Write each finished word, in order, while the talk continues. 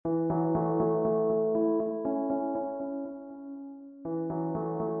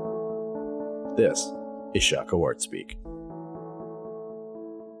This is Shockoe Art Speak.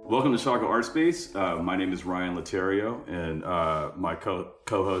 Welcome to Shockoe Art Space. My name is Ryan Laterio, and my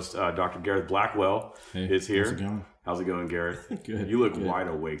co-host, Dr. Gareth Blackwell, is here. How's it going? How's it going, Gareth? Good. You look good. wide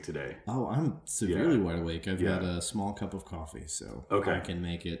awake today. Oh, I'm severely wide awake. I've got a small cup of coffee, so Okay. I can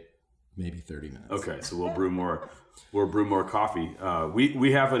make it maybe 30 minutes. Okay, so we'll brew more. We'll brew more coffee.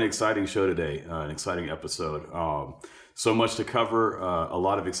 We have an exciting show today, an exciting episode. So much to cover. A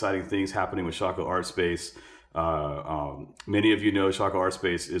lot of exciting things happening with Shockoe Art Space. Many of you know Shockoe Art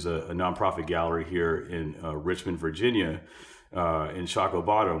Space is a nonprofit gallery here in Richmond, Virginia, in Shockoe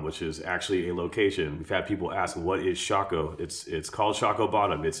Bottom, which is actually a location. We've had people ask, "What is Shockoe?" It's called Shockoe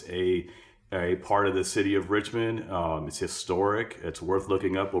Bottom. It's a part of the city of Richmond. It's historic. It's worth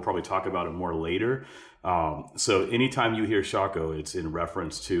looking up. We'll probably talk about it more later. So anytime you hear Shockoe, it's in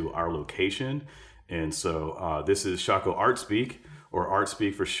reference to our location. And so this is Shockoe Art Speak, or Art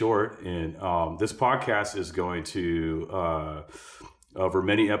Speak for short. And this podcast is going to, over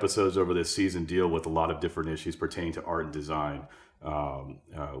many episodes over this season, deal with a lot of different issues pertaining to art and design.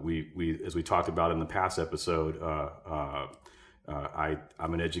 We as we talked about in the past episode,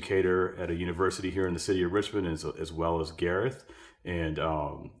 I'm an educator at a university here in the city of Richmond, as well as Gareth. And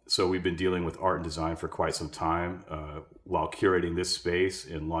so we've been dealing with art and design for quite some time while curating this space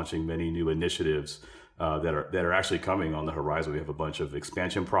and launching many new initiatives that are actually coming on the horizon. We have a bunch of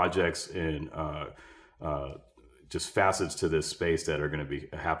expansion projects and just facets to this space that are going to be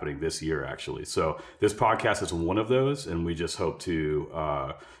happening this year, actually. So this podcast is one of those, and we just hope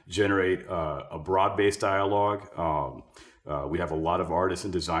to generate a broad-based dialogue. We have a lot of artists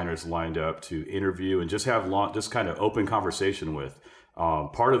and designers lined up to interview and just have just kind of open conversation with.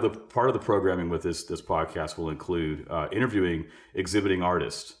 Part of the programming with this podcast will include interviewing exhibiting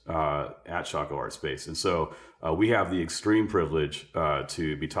artists at Shockoe Art Space, and so we have the extreme privilege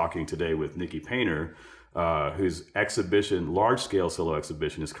to be talking today with Nikki Painter, whose large-scale solo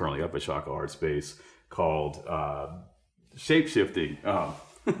exhibition is currently up at Shockoe Art Space called Shapeshifting.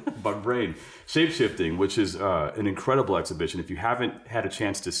 Bug brain. Shapeshifting, which is an incredible exhibition. If you haven't had a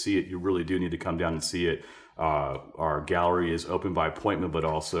chance to see it, you really do need to come down and see it. Our gallery is open by appointment, but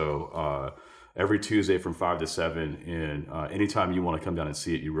also every Tuesday from 5 to 7. And anytime you want to come down and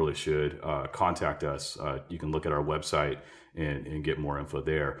see it, you really should contact us. You can look at our website and get more info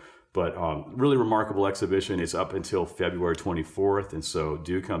there. But really remarkable exhibition. It's up until February 24th, and so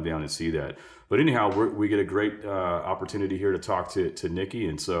do come down and see that. But anyhow, we get a great opportunity here to talk to Nikki,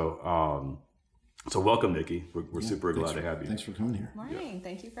 and so welcome, Nikki. We're super glad to have you. Thanks for coming here. Morning. Yeah.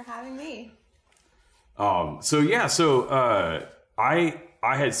 Thank you for having me. I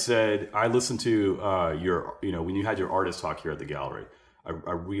had said I listened to your when you had your artist talk here at the gallery.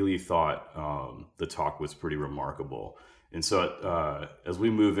 I really thought the talk was pretty remarkable. And so as we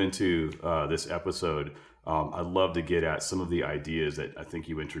move into this episode, I'd love to get at some of the ideas that I think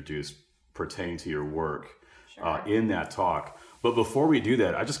you introduced pertaining to your work in that talk. But before we do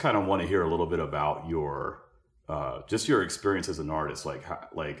that, I just kind of want to hear a little bit about your just your experience as an artist,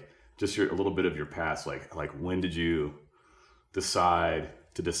 just a little bit of your past. Like when did you decide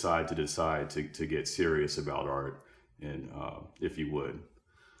to get serious about art, and if you would.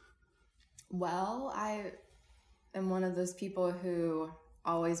 Well, I am one of those people who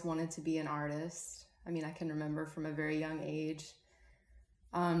always wanted to be an artist. I mean, I can remember from a very young age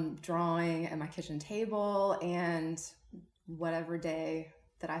drawing at my kitchen table, and whatever day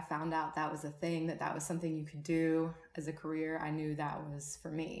that I found out that was a thing, that was something you could do as a career, I knew that was for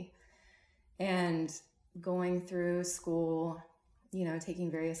me. And going through school,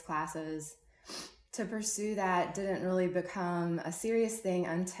 taking various classes to pursue that didn't really become a serious thing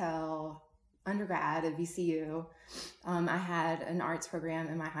until undergrad at VCU. I had an arts program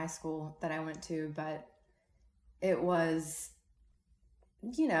in my high school that I went to, but it was,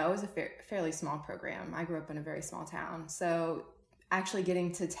 it was a fairly small program. I grew up in a very small town. So actually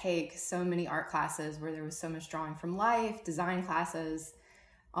getting to take so many art classes where there was so much drawing from life, design classes,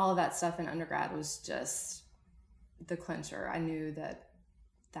 all of that stuff in undergrad was just the clincher. I knew that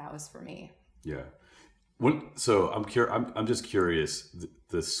was for me. Yeah. So I'm just curious.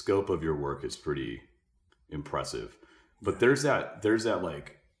 The scope of your work is pretty impressive, but there's that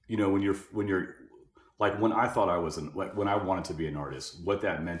when I thought I was when I wanted to be an artist, what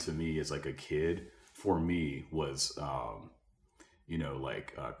that meant to me as like a kid for me was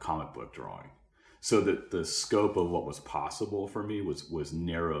comic book drawing. So the scope of what was possible for me was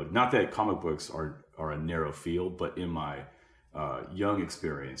narrowed. Not that comic books are a narrow field, but in my young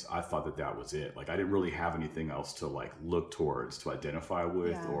experience, I thought that was it. Like I didn't really have anything else to look towards, to identify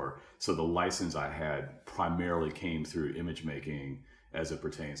with, so the license I had primarily came through image making as it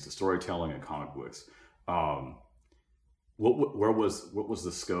pertains to storytelling and comic books. What was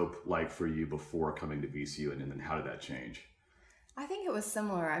the scope like for you before coming to VCU, and then how did that change? I think it was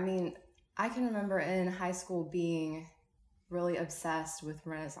similar. I mean, I can remember in high school being really obsessed with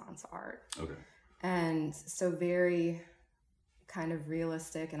Renaissance art. Okay. And so very kind of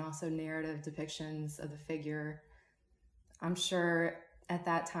realistic and also narrative depictions of the figure. I'm sure at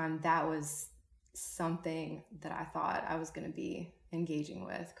that time that was something that I thought I was going to be engaging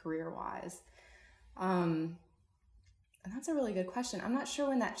with career-wise. And that's a really good question. I'm not sure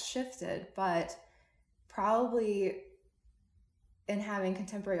when that shifted, but probably in having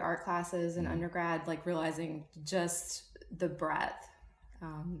contemporary art classes in undergrad, like realizing just the breadth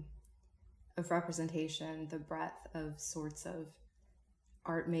of representation, the breadth of sorts of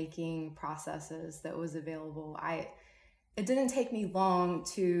art making processes that was available. It didn't take me long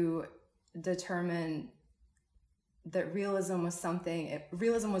to determine that realism was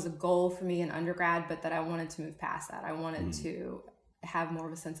realism was a goal for me in undergrad, but that I wanted to move past that. I wanted to have more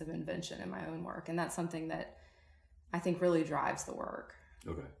of a sense of invention in my own work. And that's something that I think really drives the work.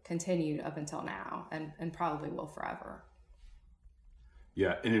 Okay. Continued up until now and probably will forever.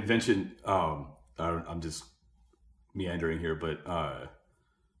 Yeah. And invention, I'm just meandering here, but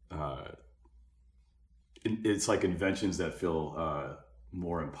it's like inventions that feel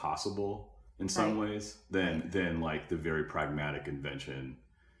more impossible in some ways than like the very pragmatic invention,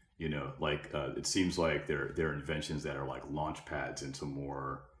 you know, like it seems like they're inventions that are like launch pads into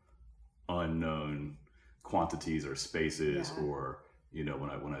more unknown quantities or spaces, or, you know,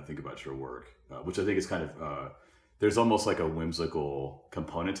 when I think about your work, which I think is kind of, there's almost like a whimsical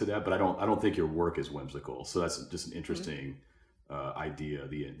component to that, but I don't think your work is whimsical. So that's just an interesting idea,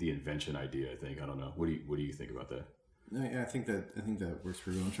 the invention idea, I think. I don't know. What do you think about that? No, yeah, I think that works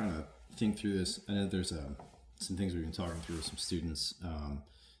pretty well. I'm trying to think through this. I know there's some things we've been talking through with some students.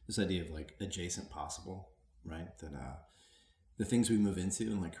 This idea of like adjacent possible, right? That the things we move into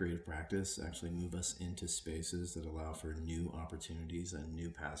in like creative practice actually move us into spaces that allow for new opportunities and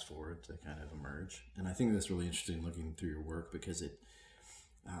new paths forward to kind of emerge. And I think that's really interesting looking through your work, because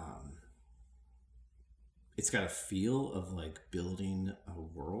it's got a feel of like building a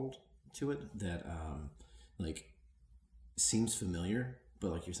world to it that like seems familiar,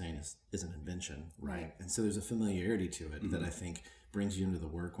 but like you're saying is an invention, right? And so there's a familiarity to it that I think brings you into the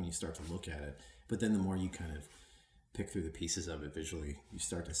work when you start to look at it. But then the more you kind of pick through the pieces of it visually, you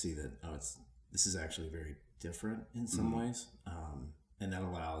start to see that this is actually very different in some ways, and that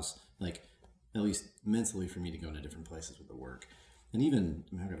allows, like, at least mentally, for me to go into different places with the work. And even,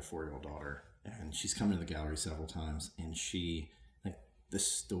 I mean, I've got a 4-year-old daughter, and she's come to the gallery several times, and she, like, the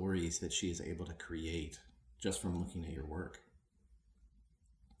stories that she is able to create just from looking at your work.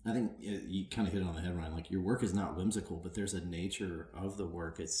 I think you kind of hit it on the head, Ryan. Like, your work is not whimsical, but there's a nature of the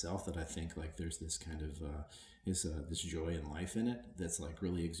work itself that I think, like, there's this kind of this joy and life in it that's like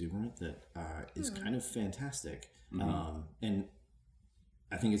really exuberant, that is kind of fantastic. And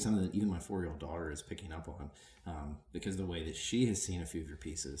I think it's something that even my 4-year-old daughter is picking up on, because the way that she has seen a few of your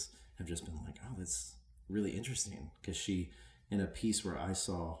pieces have just been like, oh, that's really interesting. Because she, in a piece where I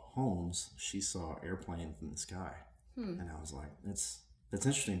saw homes, she saw airplanes in the sky, and I was like, that's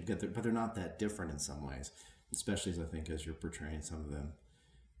interesting, but they're not that different in some ways, especially as you're portraying some of them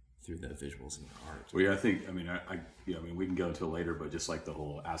through the visuals and the art. Well, yeah, I think, I mean, we can go into it later, but just like the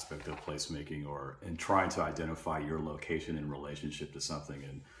whole aspect of placemaking and trying to identify your location in relationship to something,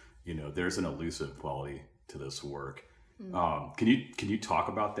 and, you know, there's an elusive quality to this work. Can you talk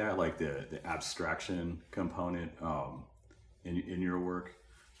about that, like the abstraction component in your work?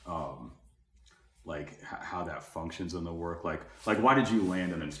 Like how that functions in the work, like why did you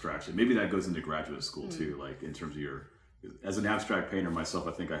land on abstraction? Maybe that goes into graduate school too, like in terms of as an abstract painter myself,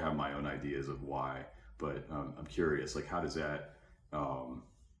 I think I have my own ideas of why, but I'm curious, like, how does that,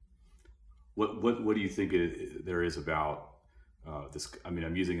 what do you think there is about this? I mean,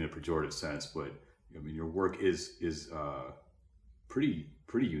 I'm using it in a pejorative sense, but I mean, your work is pretty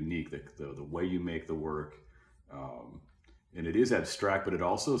unique, the way you make the work, and it is abstract, but it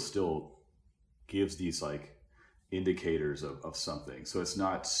also still gives these like indicators of something. So it's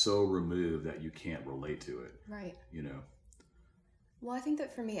not so removed that you can't relate to it. Right. You know? Well, I think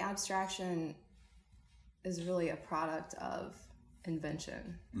that for me, abstraction is really a product of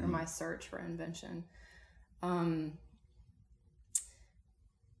invention, or my search for invention.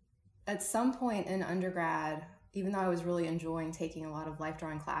 At some point in undergrad, even though I was really enjoying taking a lot of life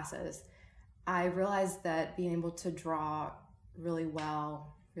drawing classes, I realized that being able to draw really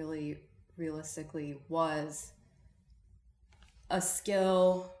well, really realistically, was a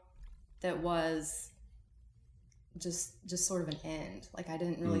skill that was just sort of an end. Like I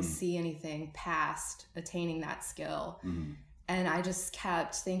didn't really see anything past attaining that skill. And I just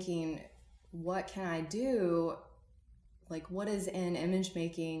kept thinking, what can I do? Like, what is in image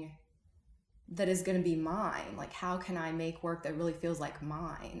making that is going to be mine? Like, how can I make work that really feels like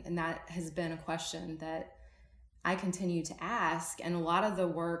mine? And that has been a question that I continue to ask. And a lot of the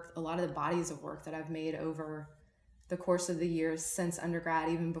bodies of work that I've made over the course of the years since undergrad,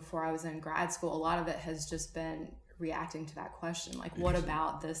 even before I was in grad school, a lot of it has just been reacting to that question. Like, what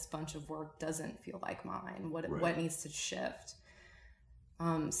about this bunch of work doesn't feel like mine? What needs to shift?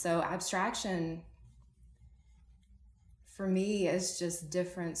 So abstraction for me is just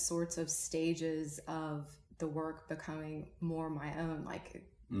different sorts of stages of the work becoming more my own. Like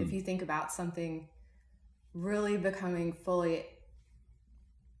if you think about something really becoming fully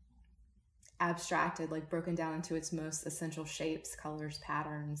abstracted, like broken down into its most essential shapes, colors,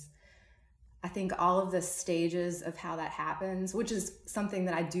 patterns, I think all of the stages of how that happens, which is something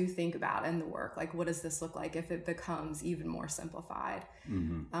that I do think about in the work, like what does this look like if it becomes even more simplified?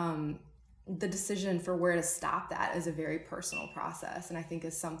 The decision for where to stop that is a very personal process, and I think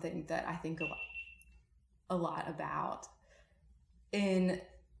is something that I think a lot about in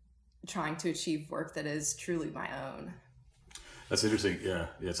trying to achieve work that is truly my own. That's interesting. Yeah.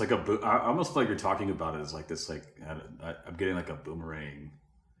 It's like I almost feel like you're talking about it as like this, like I'm getting like a boomerang.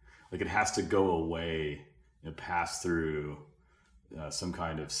 Like it has to go away and pass through some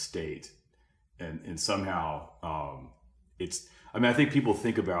kind of state, and somehow I think people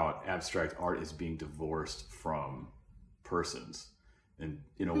think about abstract art as being divorced from persons, and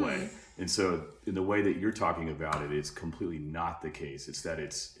in a way, and so in the way that you're talking about it, it's completely not the case. It's that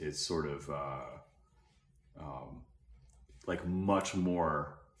it's sort of like much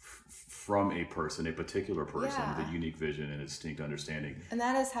more from a person, a particular person with a unique vision and a distinct understanding. And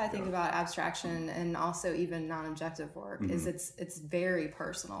that is how I think about abstraction, and also even non-objective work. Is it's very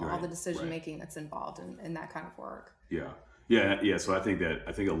personal. All the decision making that's involved in that kind of work. Yeah. So I think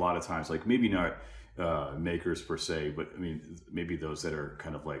a lot of times, like maybe not makers per se, but I mean maybe those that are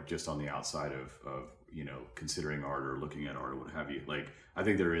kind of like just on the outside of considering art or looking at art or what have you. Like I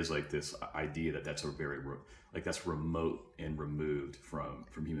think there is like this idea that that's a very that's remote and removed from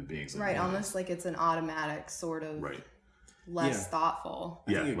human beings. Right, almost like it's an automatic sort of less thoughtful.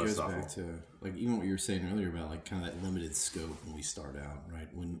 I think it goes back to like even what you were saying earlier about like kind of that limited scope when we start out, right?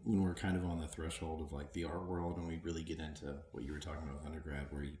 When we're kind of on the threshold of like the art world and we really get into what you were talking about with undergrad,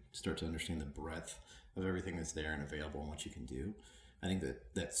 where you start to understand the breadth of everything that's there and available and what you can do. I think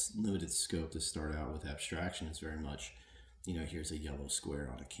that's limited scope to start out with abstraction is very much, here's a yellow square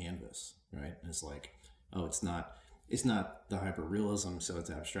on a canvas, right? And it's like, oh, it's not the hyperrealism, so it's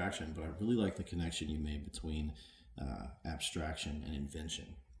abstraction. But I really like the connection you made between abstraction and invention,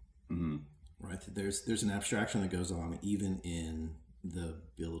 right? There's an abstraction that goes on even in the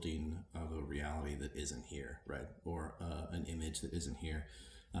building of a reality that isn't here, right? Or an image that isn't here.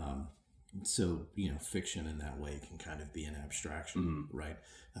 So, fiction in that way can kind of be an abstraction, right?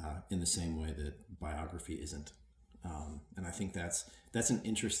 In the same way that biography isn't. And I think that's an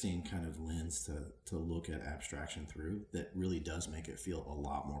interesting kind of lens to look at abstraction through that really does make it feel a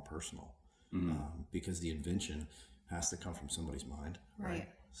lot more personal, because the invention has to come from somebody's mind, right?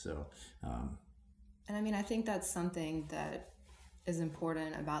 So, and I mean, I think that's something that is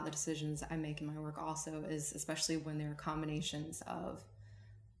important about the decisions I make in my work also, is especially when there are combinations of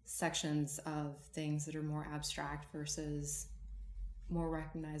sections of things that are more abstract versus more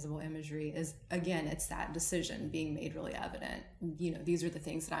recognizable imagery, is again, it's that decision being made really evident. These are the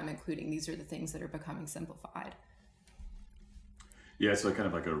things that I'm including, these are the things that are becoming simplified. Yeah, so kind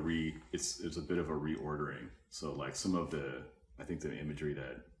of like it's a bit of a reordering. So like some of I think the imagery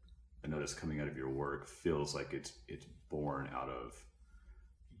that I noticed coming out of your work feels like it's born out of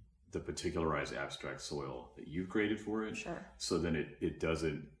the particularized abstract soil that you've created for it. Sure. So then it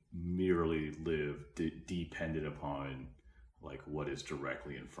doesn't merely live dependent upon like what is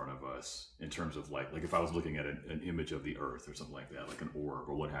directly in front of us in terms of like if I was looking at an image of the earth or something like that, like an orb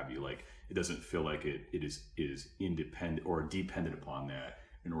or what have you, like it doesn't feel like it is independent or dependent upon that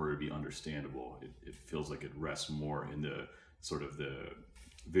in order to be understandable. It feels like it rests more in the sort of the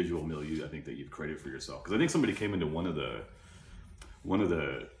visual milieu I think that you've created for yourself. Because I think somebody came into one of the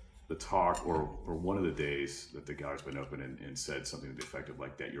talk or one of the days that the gallery's been open and said something to the effect of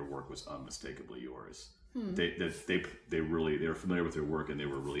like that your work was unmistakably yours. They were familiar with your work, and they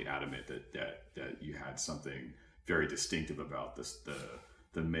were really adamant that you had something very distinctive about this,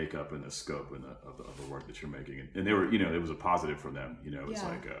 the makeup and the scope and of the work that you're making, and they were it was a positive for them. It was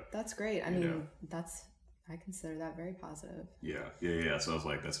that's great. I mean, I consider that very positive. Yeah. So I was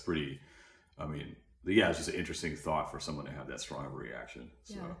like, that's pretty. I mean, yeah, it's just an interesting thought for someone to have that strong of a reaction.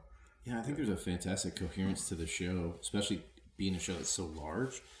 So Yeah, I think there's a fantastic coherence to the show, especially being a show that's so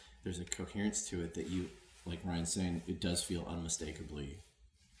large. There's a coherence to it that you, like Ryan's saying, it does feel unmistakably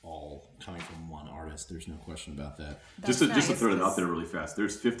all coming from one artist. There's no question about that. Just to throw it out there really fast,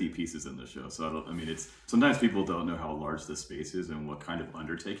 there's 50 pieces in the show. So it's sometimes people don't know how large the space is and what kind of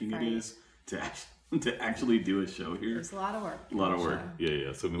undertaking it is to actually do a show here. There's a lot of work. A lot of work.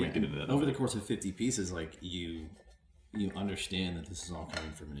 Yeah. So we get into that. Over the course of 50 pieces, like you understand that this is all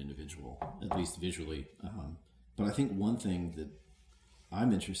coming from an individual, at least visually. But I think one thing that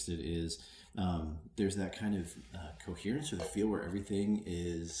I'm interested is there's that kind of coherence or the feel where everything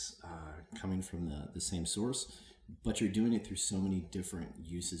is coming from the same source, but you're doing it through so many different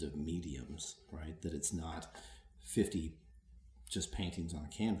uses of mediums, right? That it's not 50 just paintings on a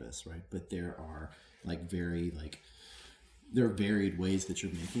canvas, right? But there are there are varied ways that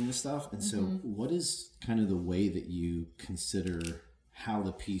you're making this stuff. And so what is kind of the way that you consider how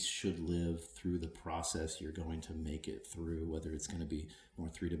the piece should live through the process you're going to make it through, whether it's going to be more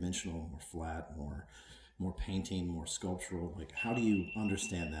three-dimensional, more flat, more painting, more sculptural? Like, how do you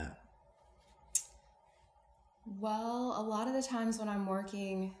understand that? Well, a lot of the times when I'm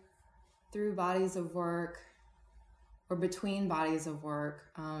working through bodies of work or between bodies of work,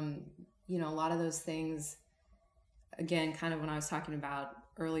 a lot of those things, again, kind of when I was talking about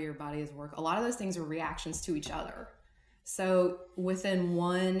earlier bodies of work, a lot of those things are reactions to each other. So within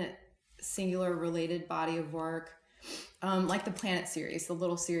one singular related body of work, like the Planet series, the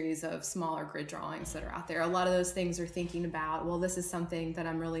little series of smaller grid drawings that are out there, a lot of those things are thinking about, well, this is something that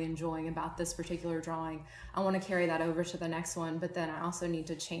I'm really enjoying about this particular drawing. I want to carry that over to the next one, but then I also need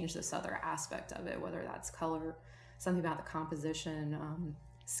to change this other aspect of it, whether that's color, something about the composition,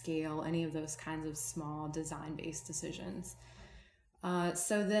 scale, any of those kinds of small design-based decisions.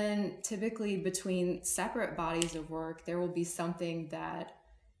 So then typically between separate bodies of work, there will be something that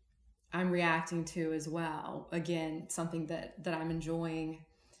I'm reacting to as well. Again, something that I'm enjoying,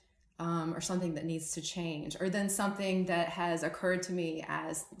 or something that needs to change, or then something that has occurred to me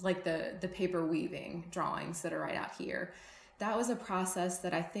as like the paper weaving drawings that are right out here. That was a process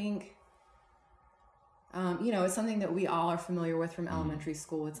that I think, it's something that we all are familiar with from elementary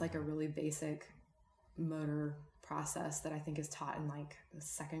school. It's like a really basic motor process that I think is taught in like the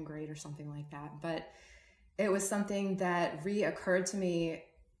second grade or something like that. But it was something that reoccurred to me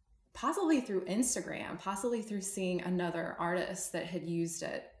possibly through Instagram, possibly through seeing another artist that had used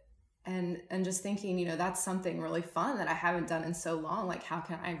it, and just thinking, that's something really fun that I haven't done in so long. Like, how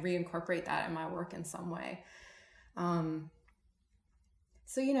can I reincorporate that in my work in some way?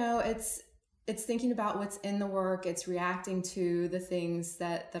 It's thinking about what's in the work. It's reacting to the things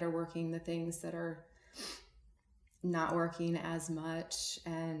that are working, the things that are not working as much,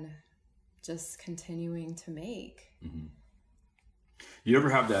 and just continuing to make. Mm-hmm. You ever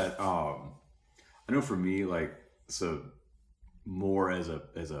have that? I know for me, like, so more as a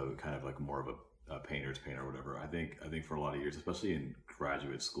kind of like more of a painter's painter or whatever. I think for a lot of years, especially in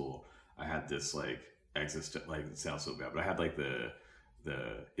graduate school, I had this like it sounds so bad, but I had like the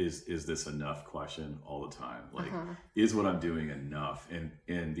is this enough question all the time. Like, is what I'm doing enough?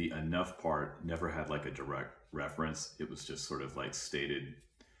 And the enough part never had like a direct reference. It was just sort of like stated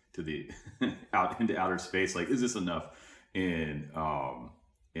to the out into outer space. Like, is this enough? And I'm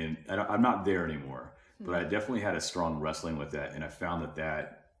not there anymore, but I definitely had a strong wrestling with that. And I found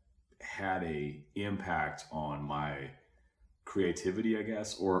that had a impact on my creativity, I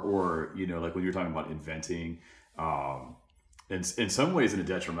guess, or, like when you're talking about inventing, in some ways in a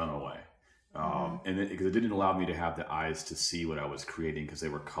detrimental way. And because it didn't allow me to have the eyes to see what I was creating, because they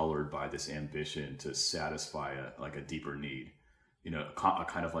were colored by this ambition to satisfy a deeper need, a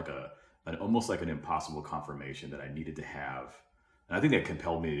kind of like almost like an impossible confirmation that I needed to have. And I think that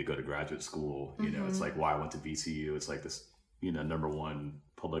compelled me to go to graduate school. It's like why I went to VCU. It's like this, #1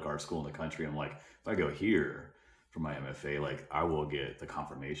 public art school in the country. I'm like, if I go here for my MFA, like I will get the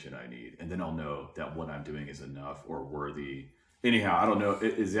confirmation I need. And then I'll know that what I'm doing is enough or worthy. Anyhow, I don't know.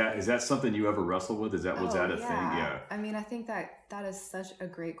 Is that something you ever wrestle with? Was that a thing? Yeah. I mean, I think that is such a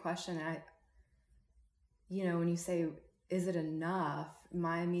great question. And when you say, is it enough?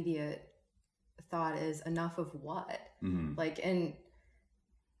 My immediate thought is, enough of what? And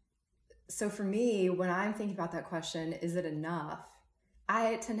so for me, when I'm thinking about that question, is it enough?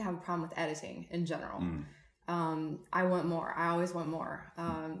 I tend to have a problem with editing in general. I want more. I always want more.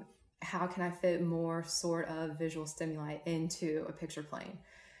 How can I fit more sort of visual stimuli into a picture plane?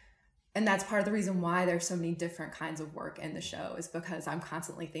 And that's part of the reason why there's so many different kinds of work in the show, is because I'm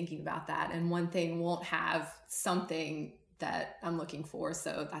constantly thinking about that. And one thing won't have something that I'm looking for.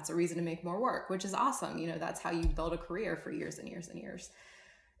 So that's a reason to make more work, which is awesome. You know, that's how you build a career for years and years and years,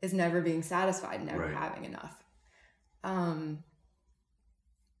 is never being satisfied, never having enough.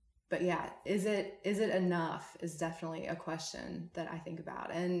 But yeah, is it enough is definitely a question that I think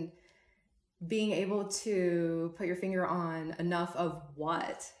about. And being able to put your finger on enough of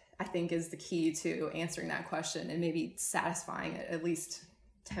what, I think, is the key to answering that question, and maybe satisfying it at least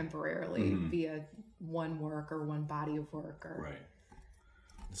temporarily via one work or one body of work. Or Right.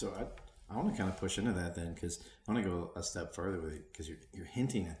 So I want to kind of push into that then, because I want to go a step further with it, because you're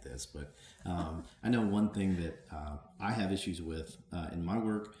hinting at this. But I know one thing that I have issues with in my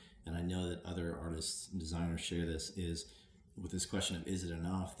work, and I know that other artists and designers share this, is with this question of, is it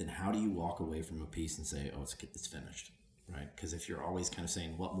enough? Then how do you walk away from a piece and say, oh, it's finished, right? Because if you're always kind of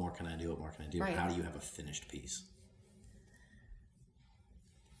saying, what more can I do? What more can I do? Right. How do you have a finished piece?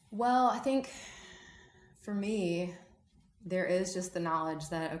 Well, I think for me, there is just the knowledge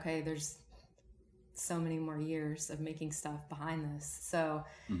that, okay, there's so many more years of making stuff behind this. So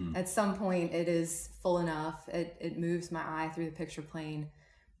at some point it is full enough. It moves my eye through the picture plane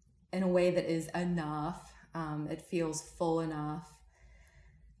in a way that is enough. It feels full enough.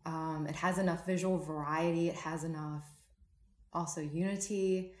 It has enough visual variety. It has enough also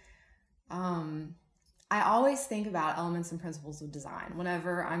unity. I always think about elements and principles of design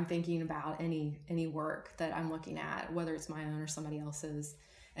whenever I'm thinking about any work that I'm looking at, whether it's my own or somebody else's,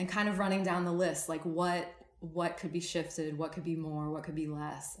 and kind of running down the list, like what could be shifted, what could be more, what could be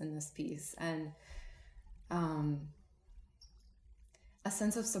less in this piece. And a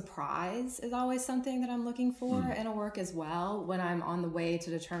sense of surprise is always something that I'm looking for in a work as well, when I'm on the way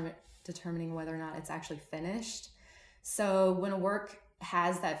to determining whether or not it's actually finished. So when a work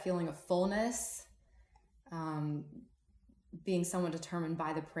has that feeling of fullness, being somewhat determined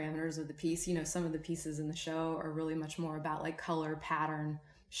by the parameters of the piece. You know, some of the pieces in the show are really much more about like color, pattern,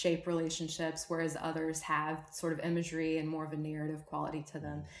 shape relationships, whereas others have sort of imagery and more of a narrative quality to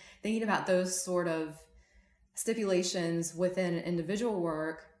them. Thinking about those sort of stipulations within an individual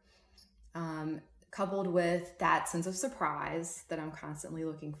work, coupled with that sense of surprise that I'm constantly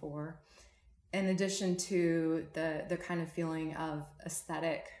looking for, in addition to the kind of feeling of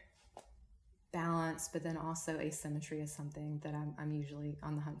aesthetic balance, but then also asymmetry is something that I'm usually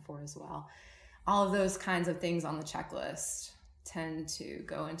on the hunt for as well. All of those kinds of things on the checklist tend to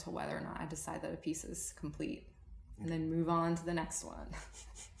go into whether or not I decide that a piece is complete, and then move on to the next one.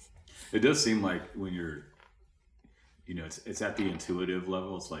 It does seem like when you're, you know, it's at the intuitive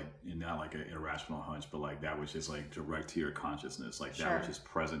level. It's like, not like an irrational hunch, but like that which is like direct to your consciousness, like that which is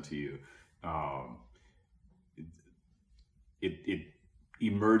present to you. It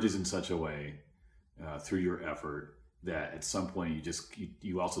emerges in such a way through your effort that at some point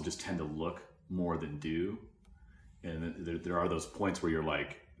you also just tend to look more than do. And there are those points where you're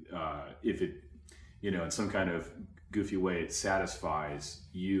like, if it, you know, in some kind of goofy way, it satisfies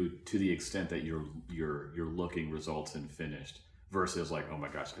you to the extent that your looking results in finished, versus like, oh my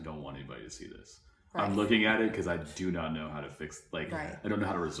gosh, I don't want anybody to see this. Right. I'm looking at it because I do not know how to fix, like, I don't know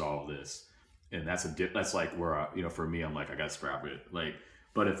how to resolve this. And that's like where you know, for me, I'm like, I gotta scrap it. Like,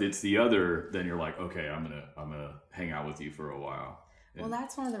 but if it's the other, then you're like, okay, I'm gonna hang out with you for a while. Well,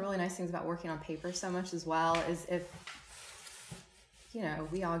 that's one of the really nice things about working on paper so much as well, is if, you know,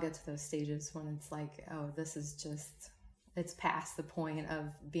 we all get to those stages when it's like, oh, this is just, it's past the point of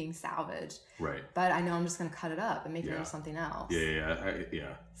being salvaged. Right. But I know I'm just going to cut it up and make it into something else.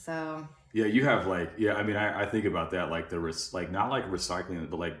 Yeah. So. Yeah, you have like, I mean, I think about that, like not like recycling,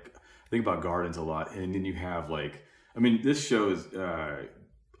 but like, I think about gardens a lot. And then you have like, I mean, this show is,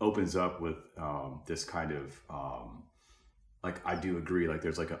 opens up with this kind of, like, I do agree, like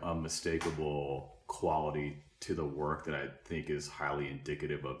there's like an unmistakable quality to the work that I think is highly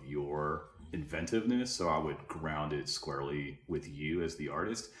indicative of your inventiveness. So I would ground it squarely with you as the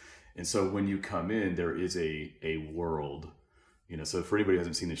artist. And so when you come in, there is a world, you know, so for anybody who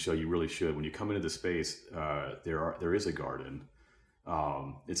hasn't seen the show, you really should. When you come into the space, there is a garden.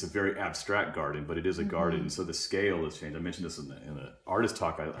 It's a very abstract garden, but it is a garden. So the scale has changed. I mentioned this in the artist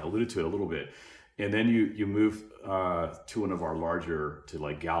talk. I alluded to it a little bit. And then you move to one of our larger, to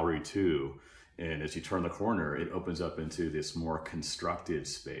like Gallery 2. And as you turn the corner, it opens up into this more constructive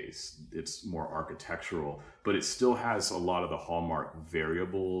space. It's more architectural, but it still has a lot of the hallmark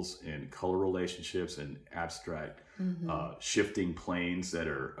variables and color relationships and abstract shifting planes that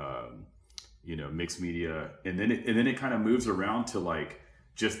are, you know, mixed media. And then it kind of moves around to like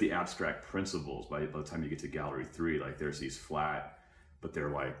just the abstract principles. By the time you get to Gallery 3, like there's these flat, but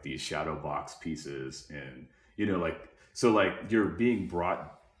they're like these shadow box pieces, and you know, like, so like you're being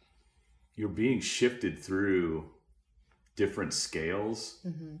shifted through different scales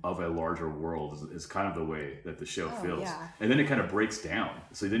of a larger world is kind of the way that the show feels. Yeah. And then it kind of breaks down.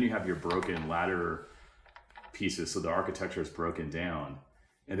 So then you have your broken ladder pieces. So the architecture is broken down,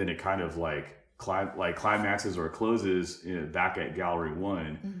 and then it kind of like climaxes or closes back at Gallery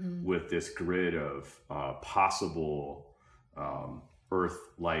 1 with this grid of possible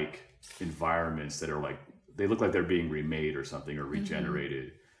Earth-like environments that are like, they look like they're being remade or something, or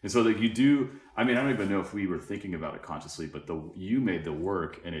regenerated. And so like you do, I mean, I don't even know if we were thinking about it consciously, but you made the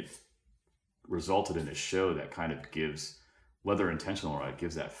work, and it resulted in a show that kind of gives, whether intentional or not,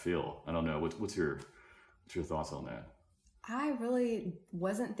 gives that feel. I don't know. What's your thoughts on that? I really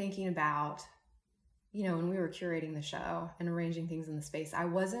wasn't thinking about, when we were curating the show and arranging things in the space, I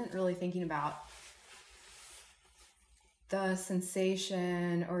wasn't really thinking about the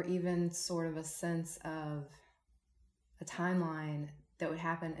sensation or even sort of a sense of a timeline that would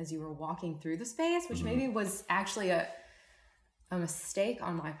happen as you were walking through the space, which maybe was actually a mistake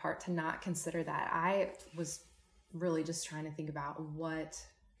on my part to not consider that. I was really just trying to think about what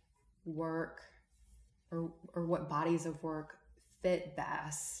work or what bodies of work fit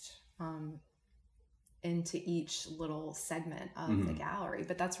best into each little segment of the gallery.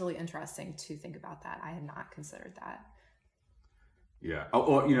 But that's really interesting to think about that. I had not considered that. Yeah.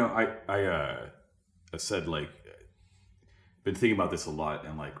 Oh, well, I said, like, been thinking about this a lot,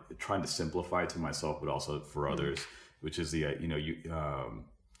 and like trying to simplify it to myself, but also for others, which is the,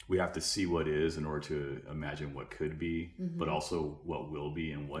 we have to see what is in order to imagine what could be, but also what will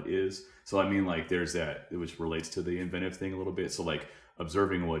be and what is. So, I mean, like there's that, which relates to the inventive thing a little bit. So like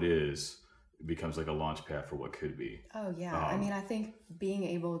observing what is becomes like a launch pad for what could be. Oh yeah. I mean, I think being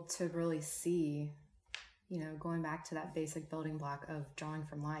able to really see, going back to that basic building block of drawing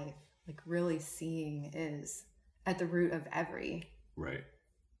from life, like really seeing is at the root of every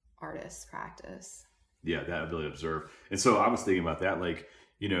artist's practice. Yeah, that ability to observe. And so I was thinking about that, like,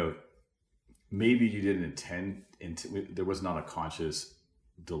 maybe you didn't intend, there was not a conscious,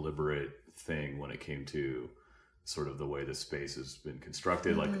 deliberate thing when it came to sort of the way the space has been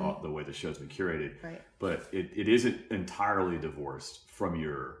constructed, like the way the show's been curated. Right. But it isn't entirely divorced from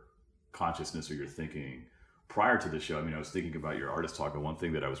your consciousness or your thinking prior to the show. I mean, I was thinking about your artist talk, and one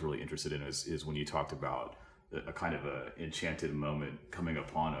thing that I was really interested in is when you talked about a kind of a enchanted moment coming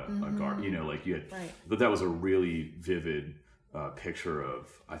upon a garden, like you had, but that was a really vivid picture of,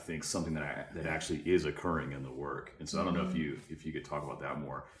 I think, something that actually is occurring in the work. And so I don't know if you could talk about that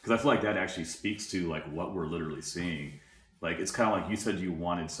more, because I feel like that actually speaks to like what we're literally seeing. Like, it's kind of like you said you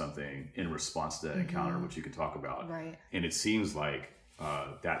wanted something in response to that encounter, which you could talk about. Right. And it seems like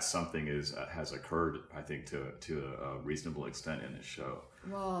that something has occurred, I think, to a reasonable extent in this show.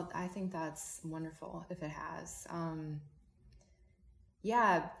 Well, I think that's wonderful if it has.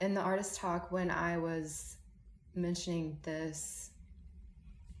 Yeah, in the artist talk, when I was mentioning this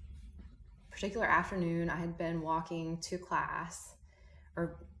particular afternoon, I had been walking to class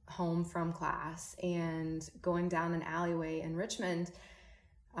or home from class and going down an alleyway in Richmond.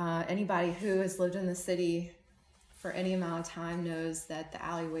 Anybody who has lived in the city for any amount of time knows that the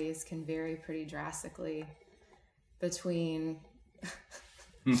alleyways can vary pretty drastically between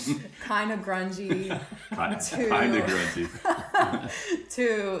kind of grungy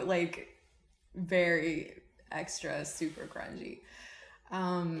to like very extra super grungy.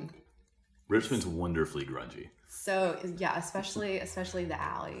 Richmond's wonderfully grungy. So yeah, especially the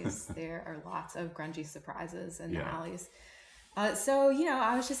alleys. There are lots of grungy surprises in the alleys. So,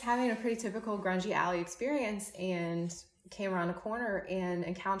 I was just having a pretty typical grungy alley experience and came around a corner and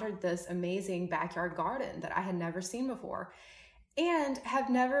encountered this amazing backyard garden that I had never seen before and have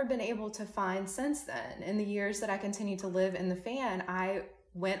never been able to find since then. In the years that I continued to live in the Fan, I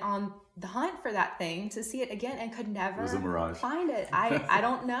went on the hunt for that thing to see it again and could never find it. I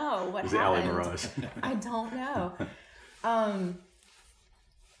don't know what happened. It was the alley mirage. I don't know.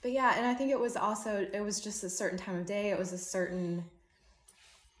 But yeah, and I think it was just a certain time of day. It was a certain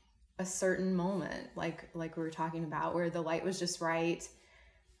moment, like we were talking about, where the light was just right.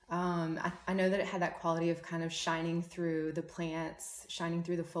 I know that it had that quality of kind of shining through the plants, shining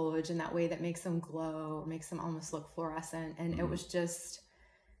through the foliage in that way that makes them glow, makes them almost look fluorescent. And it was just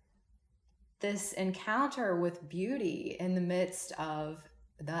this encounter with beauty in the midst of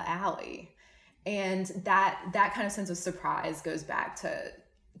the alley. And that kind of sense of surprise goes back to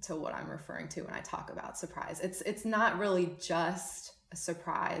what I'm referring to when I talk about surprise. It's not really just a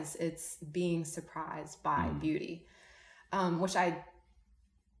surprise. It's being surprised by beauty, which I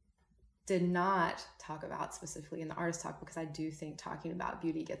did not talk about specifically in the artist talk, because I do think talking about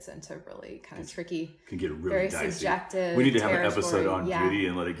beauty gets into really kind of tricky, can get really very dicey. subjective. We need to have an episode territory. on beauty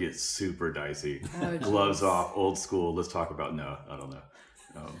and let it get super dicey. Oh, Gloves off, old school. Let's talk about, no, I don't know.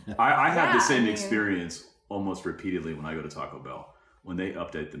 I have the same experience almost repeatedly when I go to Taco Bell. When they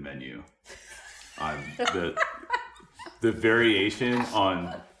update the menu, the variation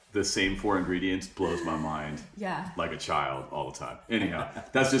on the same 4 ingredients blows my mind. Yeah. Like a child all the time. Anyhow,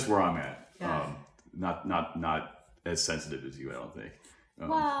 that's just where I'm at. Yeah. Not as sensitive as you, I don't think.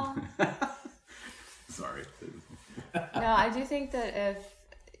 Well, sorry. no, I do think that if,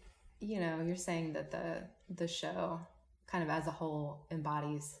 you're saying that the show kind of as a whole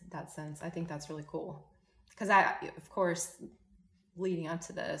embodies that sense, I think that's really cool. Because of course, leading up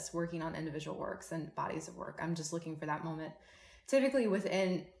to this, working on individual works and bodies of work, I'm just looking for that moment, typically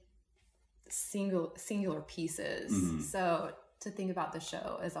within singular pieces. Mm-hmm. So to think about the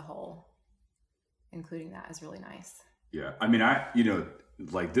show as a whole, including that, is really nice. Yeah. I mean,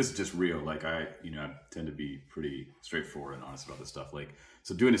 like, this is just real. Like, I tend to be pretty straightforward and honest about this stuff. Like,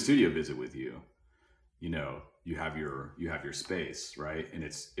 so doing a studio visit with you, you have your space, right? And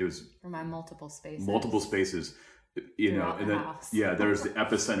it was For my multiple spaces. And then there's the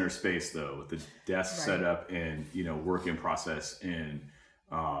epicenter space though, with the desk Right. set up and work in process, and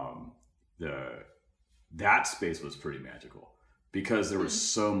that space was pretty magical because there was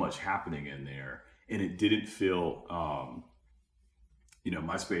so much happening in there, and it didn't feel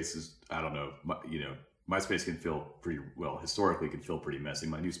my space is, I don't know, my space can feel pretty, well, historically can feel pretty messy.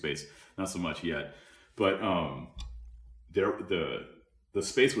 My new space, not so much yet, but the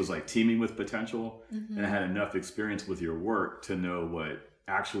space was like teeming with potential, and I had enough experience with your work to know what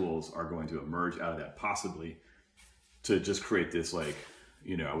actuals are going to emerge out of that, possibly, to just create this, like,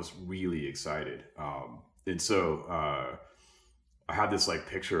 I was really excited. And so I had this like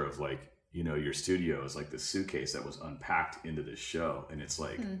picture of like, your studio is like this suitcase that was unpacked into this show. And it's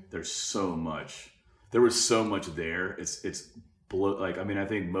like, there was so much there. Like, I mean, I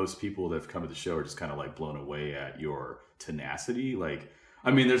think most people that have come to the show are just kind of like blown away at your tenacity. Like, I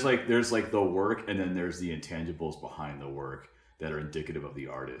mean, there's like the work, and then there's the intangibles behind the work that are indicative of the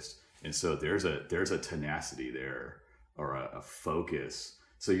artist. And so there's a tenacity there, or a focus.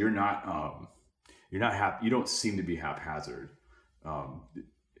 So you're not you don't seem to be haphazard.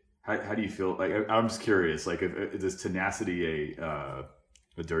 How do you feel? Like, I'm just curious, like, is tenacity a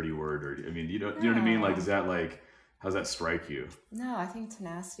dirty word, or, I mean, you know what I mean? Like, how does that strike you? No, I think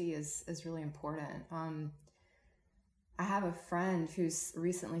tenacity is really important. I have a friend who's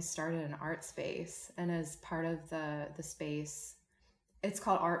recently started an art space, and as part of the space, it's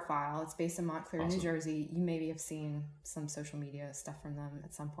called Art File. It's based in Montclair, Awesome. New Jersey. You maybe have seen some social media stuff from them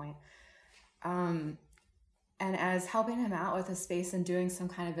at some point. And as helping him out with a space and doing some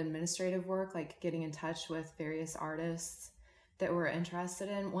kind of administrative work, like getting in touch with various artists that we're interested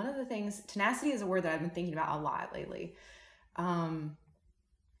in, one of the things, tenacity is a word that I've been thinking about a lot lately.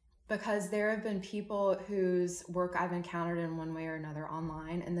 Because there have been people whose work I've encountered in one way or another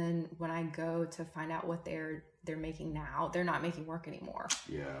online, and then when I go to find out what they're making now, they're not making work anymore.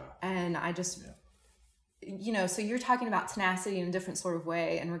 Yeah. And I just, so you're talking about tenacity in a different sort of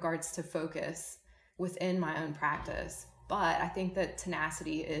way in regards to focus within my own practice. But I think that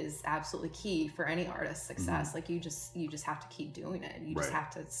tenacity is absolutely key for any artist's success. Mm-hmm. Like, you just have to keep doing it. You just have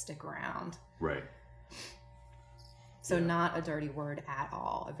to stick around. Right. So not a dirty word at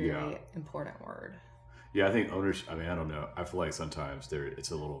all. A very important word. Yeah, I think ownership, I mean, I don't know. I feel like sometimes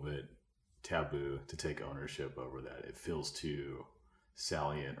it's a little bit taboo to take ownership over that. It feels too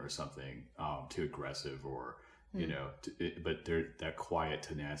salient or something, too aggressive, or, but that quiet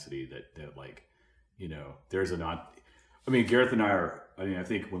tenacity that like, there's Gareth and I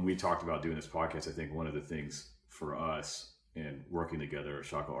think when we talked about doing this podcast, I think one of the things for us in working together at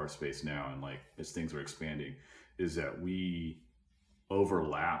Shaka Art Space now, and like as things are expanding, is that we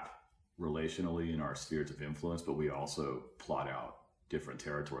overlap relationally in our spheres of influence, but we also plot out different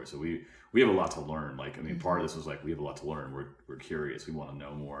territories. So we have a lot to learn. Like, I mean, part of this was like, we have a lot to learn. We're curious. We want to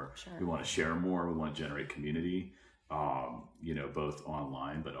know more. Sure. We want to share more. We want to generate community, both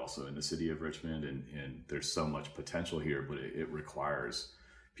online, but also in the city of Richmond. And there's so much potential here, but it requires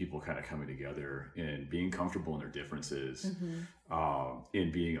people kind of coming together and being comfortable in their differences,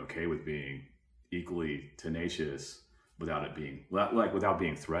 and being okay with being equally tenacious without being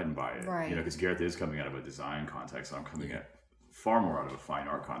threatened by it. Right. Because Gareth is coming out of a design context, and I'm coming at far more out of a fine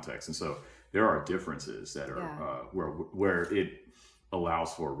art context. And so there are differences that are where it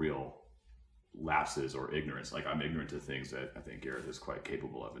allows for real lapses or ignorance. Like, I'm ignorant to things that I think Gareth is quite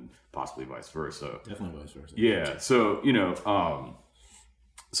capable of, and possibly vice versa. Definitely vice versa. Yeah. So,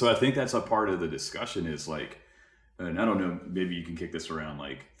 So I think that's a part of the discussion is like, and I don't know, maybe you can kick this around,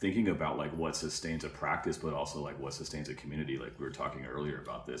 like thinking about like what sustains a practice, but also like what sustains a community. Like we were talking earlier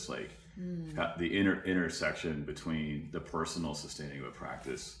about this, like the intersection between the personal sustaining of a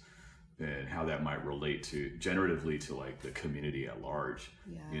practice and how that might relate to generatively to like the community at large.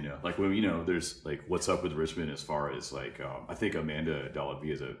 You know, like when, you know, there's like What's Up with Richmond as far as like, I think Amanda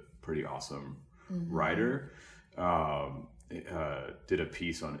Delaby is a pretty awesome writer. Did a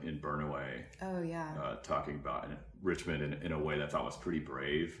piece in Burnaway. Oh yeah. Talking about Richmond in a way that I thought was pretty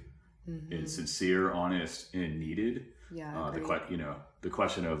brave and sincere, honest, and needed. Yeah. The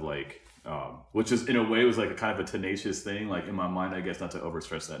question of like, which is in a way was like a kind of a tenacious thing. Like in my mind, I guess not to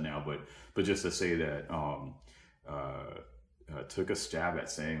overstress that now, but just to say that took a stab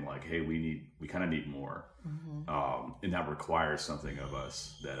at saying like, hey, we kind of need more, and that requires something of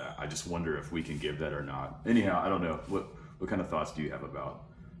us that I just wonder if we can give that or not. Anyhow, I don't know what kind of thoughts do you have about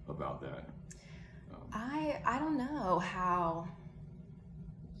that? I don't know how,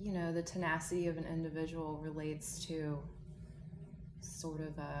 you know, the tenacity of an individual relates to sort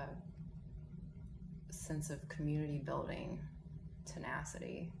of a sense of community building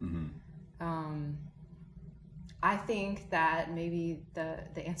tenacity. I think that maybe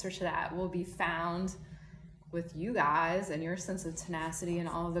the answer to that will be found with you guys and your sense of tenacity and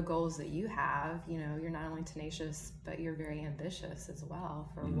all of the goals that you have. You know, you're not only tenacious, but you're very ambitious as well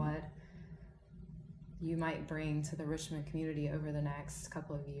for what you might bring to the Richmond community over the next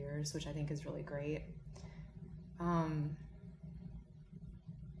couple of years, which I think is really great. I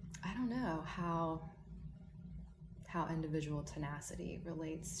don't know how individual tenacity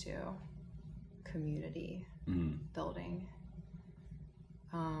relates to community building.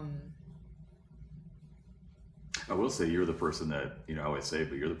 I will say you're the person that, you know, I always say,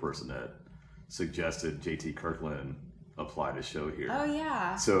 but you're the person that suggested JT Kirkland apply to show here. Oh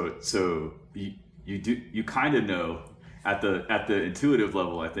yeah. So you kind of know at the intuitive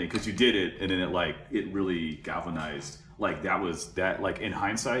level, I think, because you did it, and then it really galvanized. Like that like in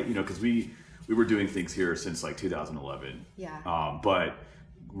hindsight, you know, because we were doing things here since like 2011. Yeah. But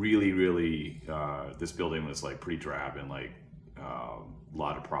really, this building was like pretty drab and like a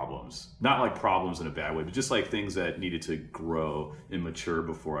lot of problems. Not like problems in a bad way, but just like things that needed to grow and mature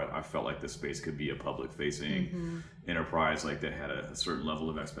before I felt like the space could be a public-facing enterprise, like that had a certain level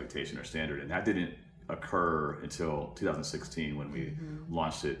of expectation or standard. And that didn't occur until 2016 when we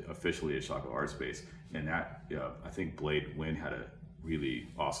launched it officially at Shockoe Art Space. And that, I think Blade Wynn had a really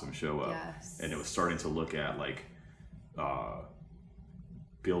awesome show up. Yes. And it was starting to look at like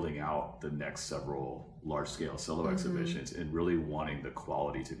building out the next several large-scale solo exhibitions and really wanting the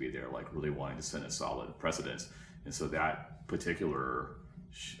quality to be there, like really wanting to set a solid precedence. And so that particular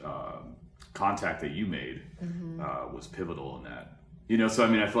contact that you made was pivotal in that. You know, so I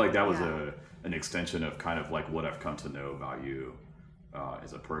mean, I feel like that was an extension of kind of like what I've come to know about you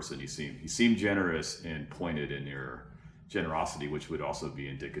as a person. You seem generous and pointed in your generosity, which would also be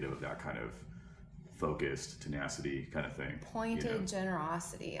indicative of that kind of focused tenacity kind of thing. Pointed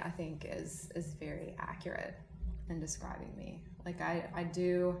generosity, I think, is very accurate in describing me. Like I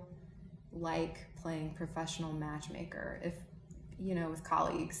do like playing professional matchmaker, if you know, with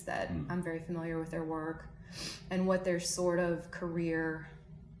colleagues that I'm very familiar with their work and what their sort of career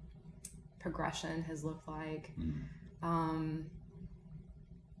progression has looked like.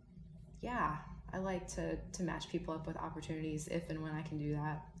 Yeah, I like to match people up with opportunities if and when I can do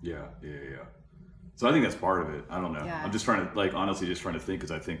that. Yeah. So I think that's part of it. I don't know. Yeah. I'm just trying to, like, honestly just trying to think,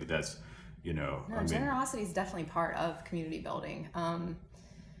 because I think that's, you know. No, generosity is definitely part of community building.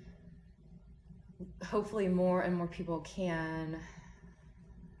 Hopefully more and more people can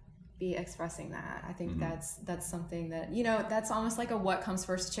be expressing that. I think that's something that, you know, that's almost like a what comes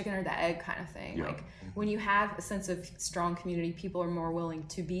first, chicken or the egg kind of thing. Yeah. Like when you have a sense of strong community, people are more willing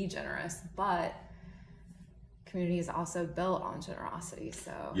to be generous, but community is also built on generosity.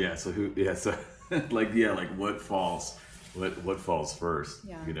 So like what falls first?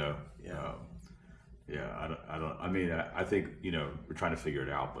 Yeah. You know. I think, you know, we're trying to figure it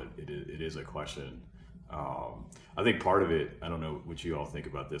out, but it is a question. I think part of it, I don't know what you all think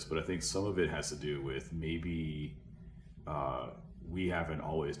about this, but I think some of it has to do with maybe we haven't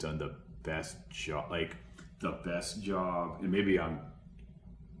always done the best job, and maybe I'm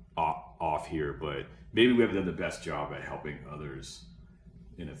off here, but maybe we haven't done the best job at helping others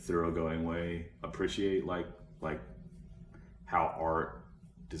in a thoroughgoing way appreciate like how art,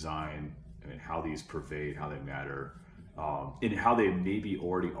 design, I mean, how these pervade, how they matter, and how they maybe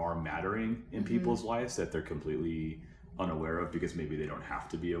already are mattering in people's lives, that they're completely unaware of because maybe they don't have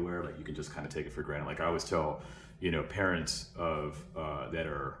to be aware. Like you can just kind of take it for granted. Like I always tell, parents of that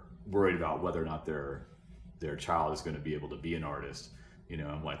are worried about whether or not their child is going to be able to be an artist.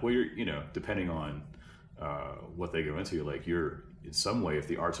 I'm like, well, you're, depending on what they go into, like you're in some way, if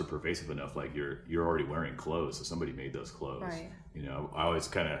the arts are pervasive enough, like you're already wearing clothes, so somebody made those clothes. Right. I always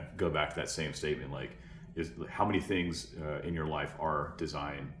kind of go back to that same statement, like, is how many things in your life are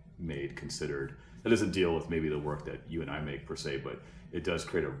design made, considered. That doesn't deal with maybe the work that you and I make per se, but it does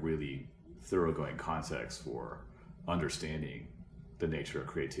create a really thoroughgoing context for understanding the nature of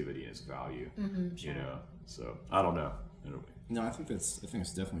creativity and its value. Sure. So I don't know. No, I think it's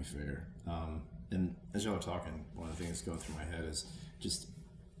definitely fair. And as y'all are talking, one of the things that's going through my head is just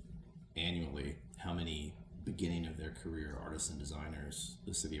annually how many beginning of their career artists and designers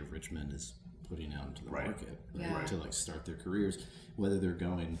the city of Richmond is putting out into the market to like start their careers, whether they're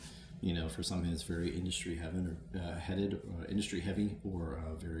going, for something that's very industry heavy or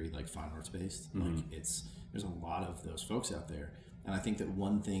very like fine arts based. Like there's a lot of those folks out there, and I think that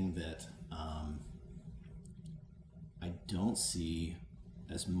one thing that I don't see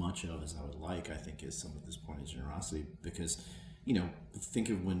as much of as I would like, I think, is some of this point of generosity, because think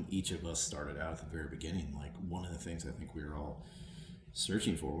of when each of us started out at the very beginning. Like one of the things I think we were all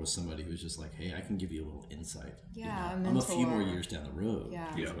searching for was somebody who's just like, hey, I can give you a little insight. I'm a few more years down the road.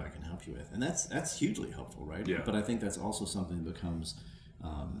 Here's what I can help you with, and that's hugely helpful, right? But I think that's also something that becomes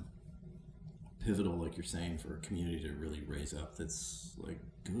pivotal, like you're saying, for a community to really raise up that's like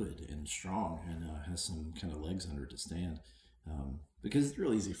good and strong and has some kind of legs under it to stand. Because it's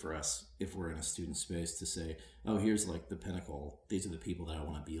real easy for us, if we're in a student space, to say, oh, here's like the pinnacle. These are the people that I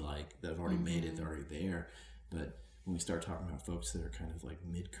want to be like, that have already made it, they're already there. But when we start talking about folks that are kind of like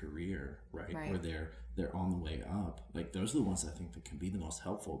mid-career, right? Where they're on the way up, like those are the ones I think that can be the most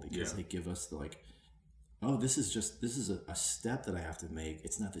helpful, because they give us the like, oh, this is a step that I have to make.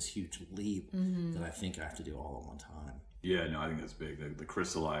 It's not this huge leap that I think I have to do all at one time. Yeah, no, I think that's big. The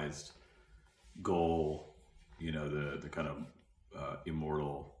crystallized goal, the kind of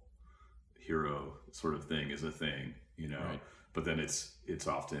immortal hero sort of thing is a thing, but then it's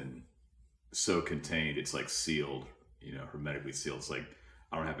often so contained, it's like sealed, hermetically sealed. It's like,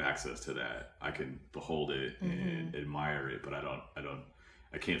 I don't have access to that. I can behold it and admire it, but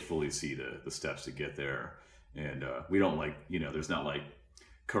I can't fully see the steps to get there. And we don't like, there's not like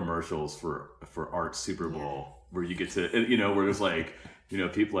commercials for art Super Bowl where you get to, where there's like,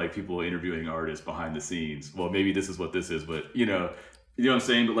 people interviewing artists behind the scenes. Well, maybe this is what this is, but you know what I'm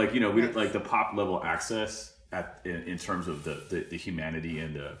saying? But like, we don't like the pop level access in terms of the humanity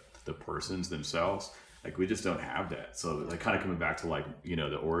and the persons themselves. Like we just don't have that. So like kind of coming back to like,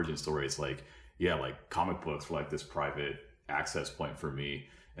 the origin story, it's like, like comic books were like this private access point for me.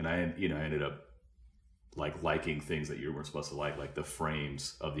 And I ended up like liking things that you weren't supposed to like the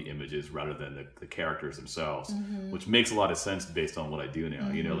frames of the images rather than the characters themselves, which makes a lot of sense based on what I do now.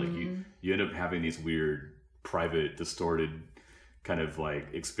 Like you end up having these weird, private, distorted kind of like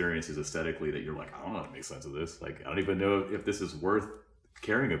experiences aesthetically that you're like, I don't know how to make sense of this. Like, I don't even know if this is worth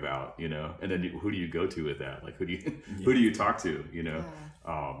caring about, and then who do you go to with that? Like, who do you talk to,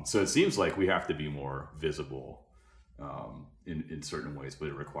 so it seems like we have to be more visible in certain ways, but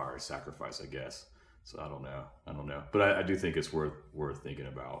it requires sacrifice, I guess. So I don't know, but I do think it's worth thinking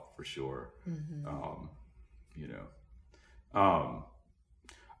about for sure.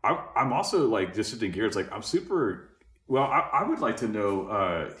 I'm also like, just shifting gears, like I'm super, well, I would like to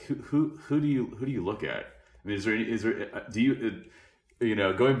know, who do you look at? I mean, do you,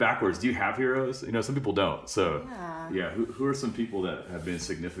 going backwards, do you have heroes? Some people don't. So who are some people that have been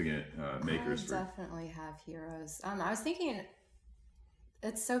significant makers? I definitely have heroes. I was thinking,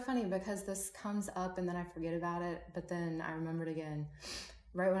 it's so funny because this comes up and then I forget about it, but then I remembered again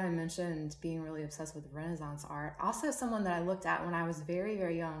right when I mentioned being really obsessed with Renaissance art. Also, someone that I looked at when I was very,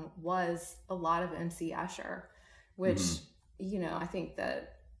 very young was a lot of MC Escher, which, I think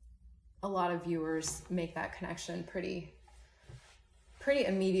that a lot of viewers make that connection pretty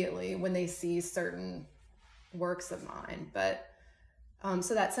immediately when they see certain works of mine. But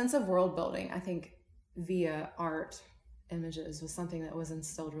so that sense of world building, I think via art images, was something that was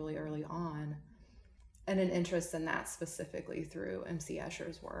instilled really early on, and an interest in that specifically through MC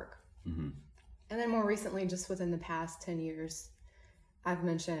Escher's work. And then more recently, just within the past 10 years, I've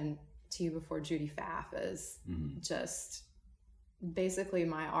mentioned to you before Judy Pfaff as just basically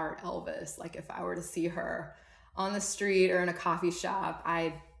my art Elvis. Like if I were to see her on the street or in a coffee shop,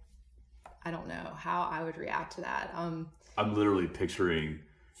 I don't know how I would react to that. I'm literally picturing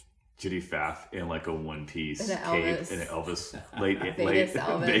Judy Pfaff in like a one-piece cape in an Elvis, late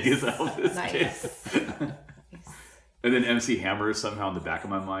Vegas Elvis Nice. And then MC Hammer is somehow in the back of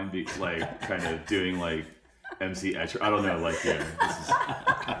my mind, like kind of doing like MC Escher. I don't know, like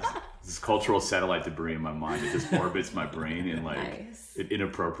this cultural satellite debris in my mind. It just orbits my brain and like it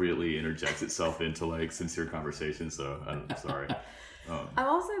inappropriately interjects itself into like sincere conversation. So I'm sorry. I've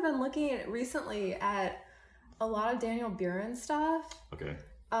also been looking recently at a lot of Daniel Buren stuff. Okay.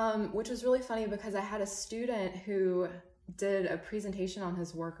 Which was really funny because I had a student who did a presentation on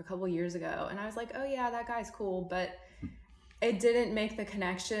his work a couple years ago, and I was like, oh yeah, that guy's cool, but it didn't make the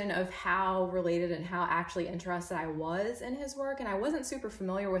connection of how related and how actually interested I was in his work, and I wasn't super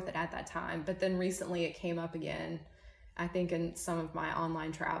familiar with it at that time, but then recently it came up again, I think in some of my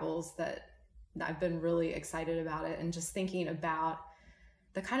online travels, that I've been really excited about it, and just thinking about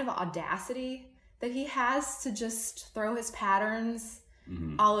the kind of audacity that he has to just throw his patterns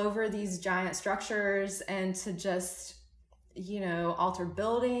all over these giant structures and to just, alter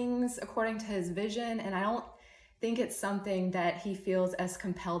buildings according to his vision. And I don't think it's something that he feels as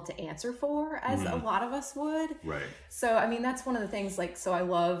compelled to answer for as a lot of us would. Right. So, I mean, that's one of the things, like, so I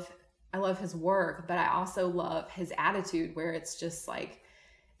love his work, but I also love his attitude where it's just like,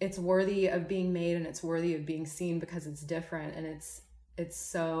 it's worthy of being made and it's worthy of being seen because it's different and it's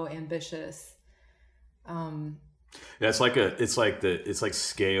so ambitious. Yeah, it's like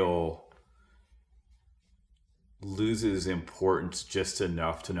scale loses importance just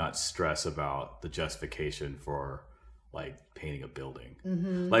enough to not stress about the justification for like painting a building.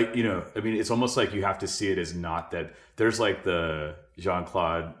 Like, I mean, it's almost like you have to see it as not that there's like the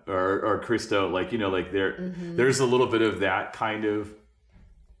Jean-Claude or Christo, like, like there's a little bit of that kind of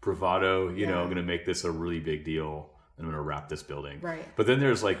bravado, I'm going to make this a really big deal and I'm going to wrap this building. Right. But then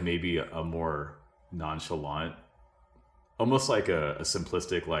there's like maybe a more nonchalant, almost like a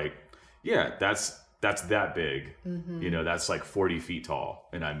simplistic, like, yeah, that's that big, that's like 40 feet tall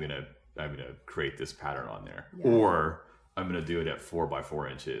and I'm going to create this pattern on there, or I'm going to do it at 4 by 4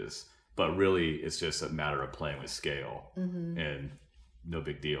 inches, but really it's just a matter of playing with scale and no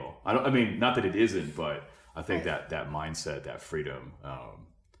big deal. I mean, not that it isn't, but I think that mindset, that freedom,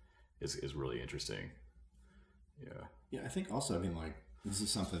 is really interesting. Yeah. Yeah. I think also, I mean, like, this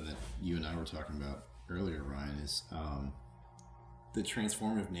is something that you and I were talking about earlier, Ryan, is, the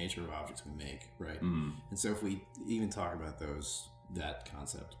transformative nature of objects we make, right? And so if we even talk about that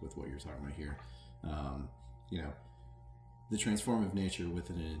concept with what you're talking about here, the transformative nature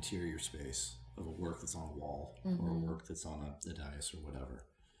within an interior space of a work that's on a wall or a work that's on a dais or whatever,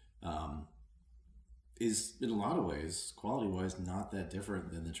 is in a lot of ways, quality-wise, not that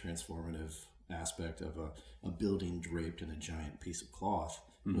different than the transformative aspect of a building draped in a giant piece of cloth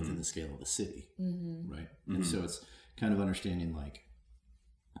within the scale of a city, right? And so it's kind of understanding, like,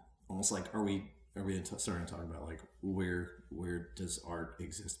 almost like, are we starting to talk about like where does art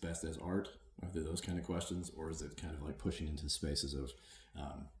exist best as art? Are there those kind of questions, or is it kind of like pushing into spaces of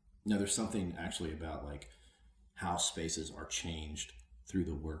no, there's something actually about like how spaces are changed through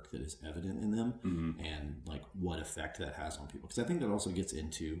the work that is evident in them, and like what effect that has on people, because I think that also gets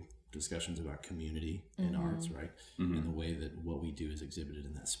into discussions about community in arts, right? And the way that what we do is exhibited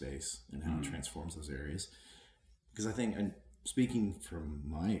in that space and how it transforms those areas. Because I think, and speaking from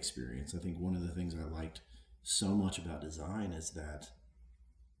my experience, I think one of the things I liked so much about design is that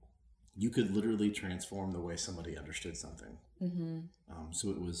you could literally transform the way somebody understood something. So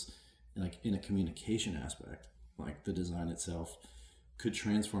it was like in a communication aspect, like the design itself could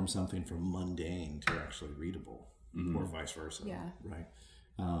transform something from mundane to actually readable, or vice versa. Yeah. Right.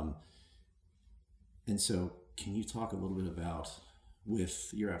 And so can you talk a little bit about, with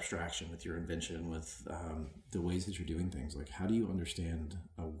your abstraction, with your invention, with the ways that you're doing things, like how do you understand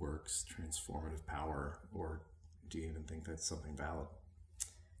a work's transformative power, or do you even think that's something valid?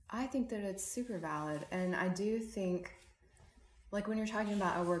 I think that it's super valid, and I do think, like, when you're talking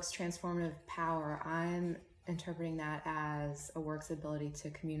about a work's transformative power, I'm interpreting that as a work's ability to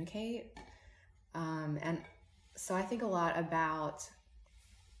communicate, and so I think a lot about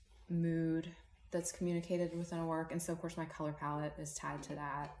mood that's communicated within a work, and so of course my color palette is tied to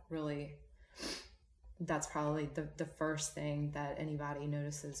that. Really, that's probably the first thing that anybody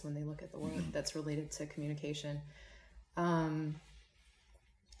notices when they look at the work that's related to communication.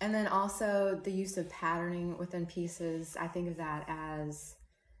 And then also the use of patterning within pieces, I think of that as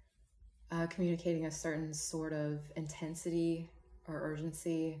communicating a certain sort of intensity or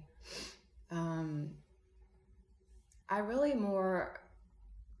urgency. I really more,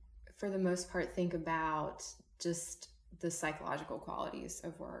 for the most part, think about just the psychological qualities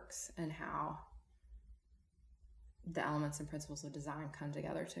of works and how the elements and principles of design come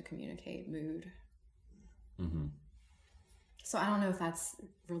together to communicate mood. So I don't know if that's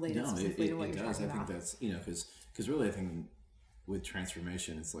related specifically to what you're does. talking about. I think that's, because really I think with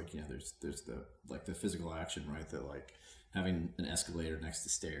transformation, it's like, there's the physical action, right? That like having an escalator next to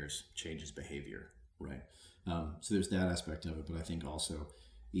stairs changes behavior, right? So there's that aspect of it, but I think also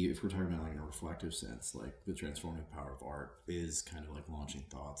if we're talking about like in a reflective sense, like the transformative power of art is kind of like launching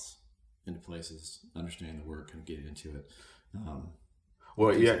thoughts into places, understanding the work, kind of getting into it.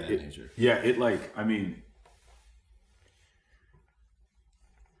 Well, yeah,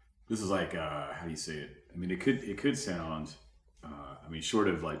 this is like, how do you say it? I mean, it could sound, short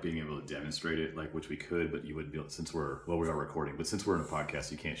of like being able to demonstrate it, like, which we could, but you wouldn't be able, since we are recording, but since we're in a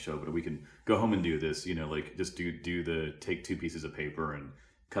podcast, you can't show, but we can go home and do this, like just take 2 pieces of paper and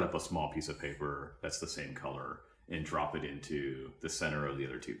cut up a small piece of paper that's the same color and drop it into the center of the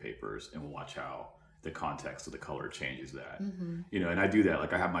other 2 papers, and we'll watch how the context of the color changes that. Mm-hmm. And I do that,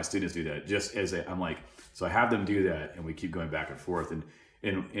 like I have my students do that just as I'm like, so I have them do that and we keep going back and forth.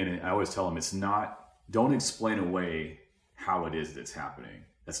 And I always tell them, don't explain away how it is that's happening.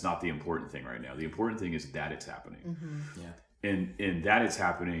 That's not the important thing right now. The important thing is that it's happening. Mm-hmm. Yeah. And that it's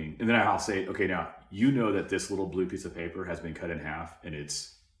happening. And then I'll say, okay, now you know that this little blue piece of paper has been cut in half and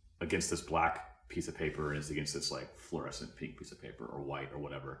it's against this black piece of paper and it's against this like fluorescent pink piece of paper or white or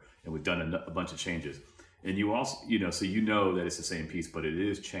whatever. And we've done a bunch of changes. And you also, so that it's the same piece, but it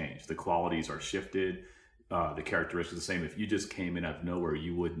is changed. The qualities are shifted. The characteristics are the same. If you just came in out of nowhere,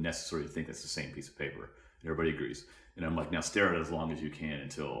 you wouldn't necessarily think that's the same piece of paper. And everybody agrees. And I'm like, now stare at it as long as you can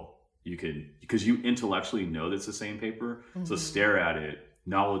until you can, because you intellectually know that's the same paper. Mm-hmm. So stare at it.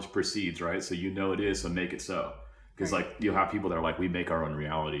 Knowledge precedes, right? So it is, so make it so. Because like you'll have people that are like, we make our own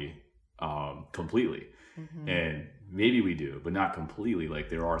reality completely. Mm-hmm. And maybe we do, but not completely. Like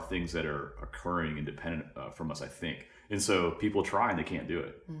there are things that are occurring independent from us, I think. And so people try and they can't do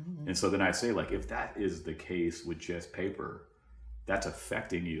it. Mm-hmm. And so then I say, like, if that is the case with just paper, that's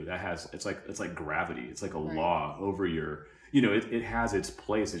affecting you. It's like gravity. It's like a law over your, it has its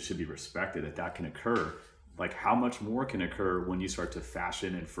place. It should be respected that can occur. Like how much more can occur when you start to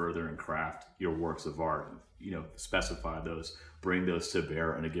fashion and further and craft your works of art, specify those, bring those to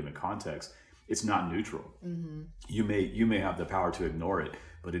bear in a given context. It's not neutral. Mm-hmm. You may have the power to ignore it,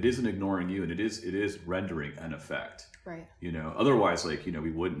 but it isn't ignoring you, and it is rendering an effect. Right. Otherwise, like,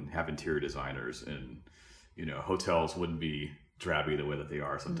 we wouldn't have interior designers, and, hotels wouldn't be drabby the way that they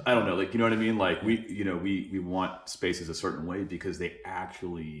are. Sometimes. I don't know, like, you know what I mean? Like we want spaces a certain way because they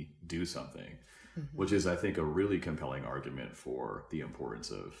actually do something, which is, I think, a really compelling argument for the importance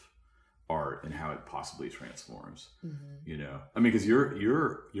of art and how it possibly transforms. Because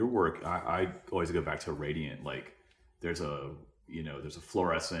your work, I always go back to radiant. Like there's a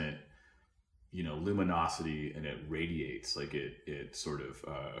fluorescent luminosity, and it radiates, like it sort of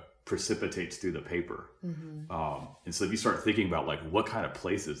precipitates through the paper. And so if you start thinking about like what kind of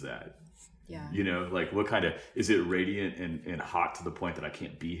place is that, like what kind of, is it radiant and hot to the point that I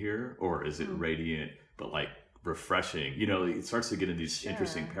can't be here, or is it radiant but like refreshing? It starts to get into these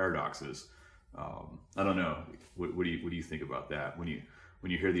interesting paradoxes. I don't know, what do you think about that when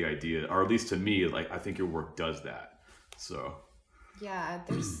you hear the idea, or at least to me, like I think your work does that. So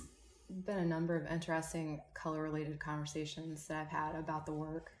there's been a number of interesting color related conversations that I've had about the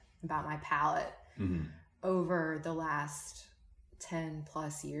work, about my palette, over the last 10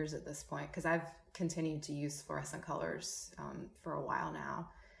 plus years at this point, because I've continued to use fluorescent colors for a while now.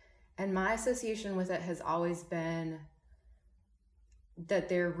 And my association with it has always been that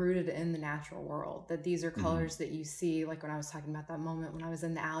they're rooted in the natural world, that these are colors that you see, like when I was talking about that moment when I was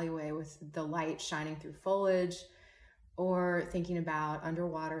in the alleyway with the light shining through foliage, or thinking about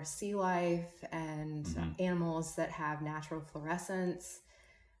underwater sea life and animals that have natural fluorescence.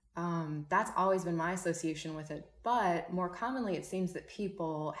 That's always been my association with it. But more commonly, it seems that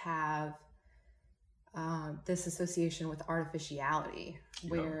people have this association with artificiality,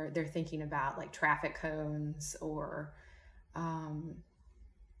 where they're thinking about like traffic cones or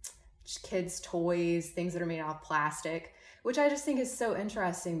just kids' toys, things that are made out of plastic, which I just think is so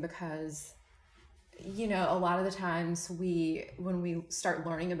interesting because, a lot of the times when we start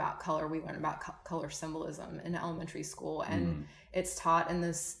learning about color, we learn about color symbolism in elementary school, and it's taught in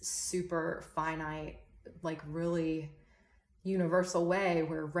this super finite, like really universal way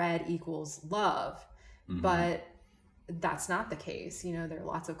where red equals love. But that's not the case. There are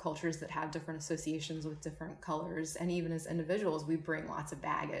lots of cultures that have different associations with different colors. And even as individuals, we bring lots of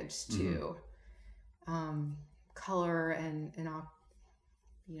baggage to color and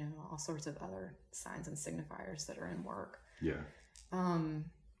all sorts of other signs and signifiers that are in work.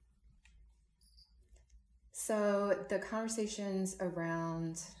 So the conversations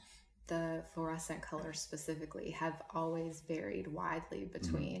around the fluorescent colors specifically have always varied widely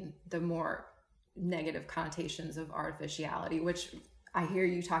between the more negative connotations of artificiality, which I hear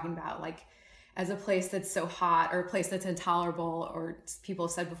you talking about, like as a place that's so hot or a place that's intolerable, or people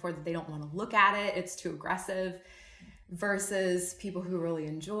have said before that they don't want to look at it, it's too aggressive, versus people who really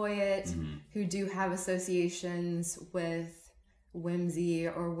enjoy it, who do have associations with whimsy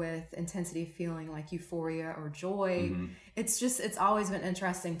or with intensity of feeling like euphoria or joy. It's always been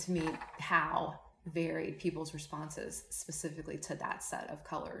interesting to me how varied people's responses specifically to that set of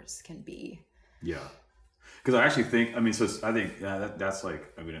colors can be. Yeah. Because I actually think, I think that's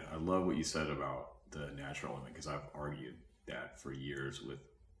like, I love what you said about the natural element, because I've argued that for years with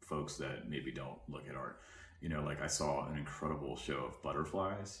folks that maybe don't look at art. Like I saw an incredible show of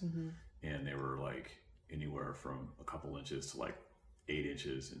butterflies, and they were like anywhere from a couple inches to like 8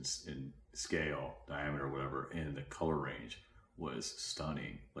 inches in scale, diameter, whatever, and the color range was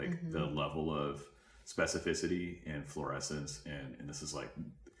stunning. Like the level of specificity and fluorescence, and this is like,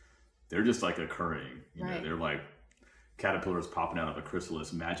 they're just like occurring, they're like caterpillars popping out of a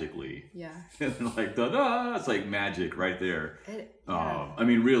chrysalis magically. Yeah. And like, da-da, it's like magic right there.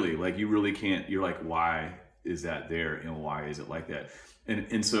 Really, like you really can't, you're like, why is that there? And why is it like that?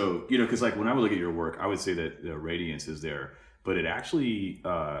 And so, cause like when I would look at your work, I would say that the radiance is there, but it actually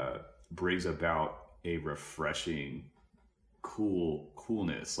brings about a refreshing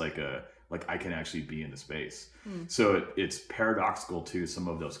coolness, like I can actually be in the space. So it's paradoxical to some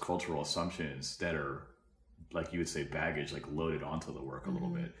of those cultural assumptions that are, like you would say, baggage, like loaded onto the work a little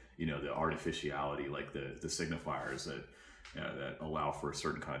bit. The artificiality, like the signifiers that allow for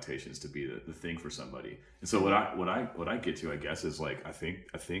certain connotations to be the thing for somebody. And so what I get to, I guess, is like I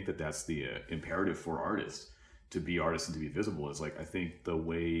think that that's the imperative for artists to be artists and to be visible. Is like I think the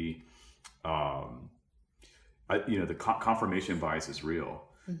way the confirmation bias is real.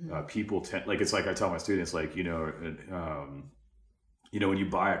 People tend, like, it's like I tell my students, like, when you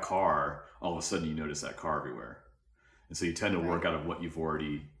buy a car, all of a sudden you notice that car everywhere. And so you tend to work out of what you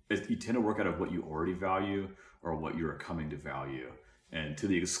already value, or what you're coming to value, and to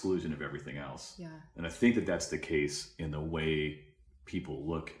the exclusion of everything else. Yeah. And I think that that's the case in the way people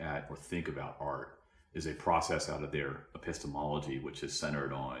look at or think about art, is a process out of their epistemology, which is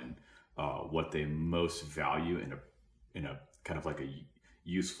centered on what they most value in a kind of like a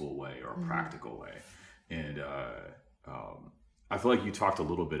useful way or a practical way. And I feel like you talked a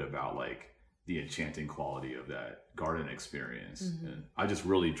little bit about like the enchanting quality of that garden experience. And I just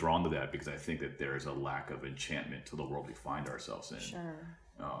really drawn to that because I think that there is a lack of enchantment to the world we find ourselves in. Sure.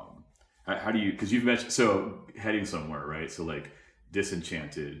 How do you, because you've mentioned, so heading somewhere, right? So like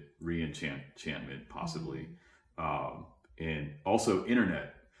disenchanted, re-enchantment possibly. And also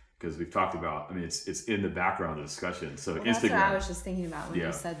internet, because we've talked about, it's in the background of the discussion. So Instagram. That's what I was just thinking about when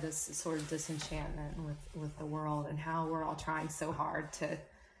you said this sort of disenchantment with the world, and how we're all trying so hard to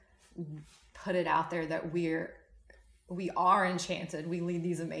put it out there that we are enchanted. We lead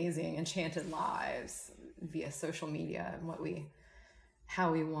these amazing enchanted lives via social media and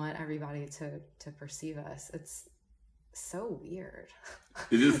how we want everybody to perceive us. It's so weird.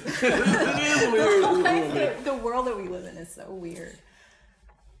 It is. It is weird. The world that we live in is so weird.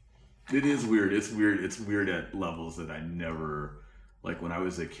 It is weird. It's weird. It's weird at levels that I never, like when I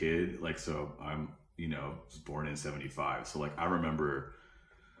was a kid, like, so I'm, was born in 75. So like, I remember,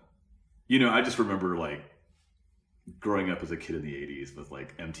 I just remember like growing up as a kid in the 80s with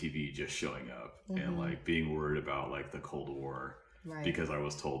like MTV just showing up and like being worried about like the Cold War because I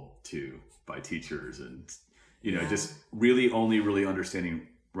was told to by teachers, and, just really only really understanding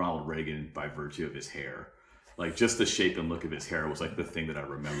Ronald Reagan by virtue of his hair. Like just the shape and look of his hair was like the thing that I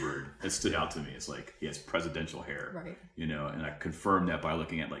remembered. It stood out to me. It's like he has presidential hair, right? And I confirmed that by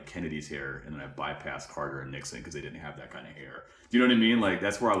looking at like Kennedy's hair, and then I bypassed Carter and Nixon because they didn't have that kind of hair. Do you know what I mean? Like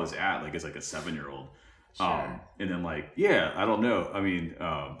that's where I was at, like as like a 7-year-old. Sure. And then like, I don't know. I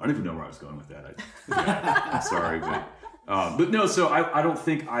don't even know where I was going with that. I'm sorry, but no. So I don't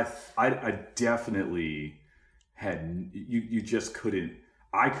think I definitely had. You just couldn't.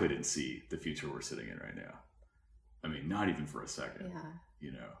 I couldn't see the future we're sitting in right now. Not even for a second.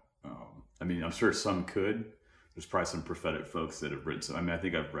 I'm sure some could. There's probably some prophetic folks that have written some. I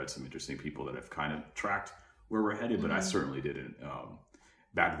think I've read some interesting people that have kind of tracked where we're headed, but I certainly didn't.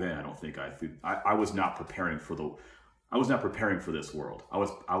 Back then, I don't think I was not preparing for this world. I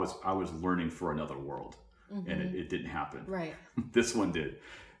was learning for another world, and it didn't happen. Right. This one did,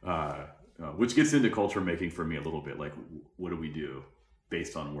 which gets into culture making for me a little bit. Like, what do we do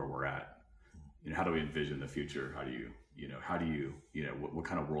based on where we're at? How do we envision the future? How do you, what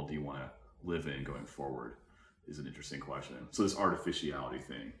kind of world do you want to live in going forward is an interesting question. So this artificiality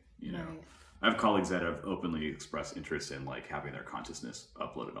thing, you know. Right. I have colleagues that have openly expressed interest in like having their consciousness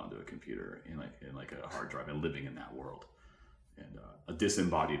uploaded onto a computer in like a hard drive and living in that world, and a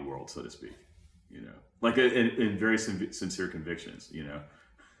disembodied world, so to speak, you know, like in very sincere convictions, you know.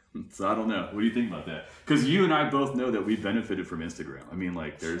 So I don't know. What do you think about that? Because you and I both know that we benefited from Instagram. I mean,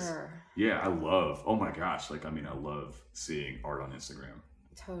 like there's, I love, oh my gosh. Like, I mean, I love seeing art on Instagram.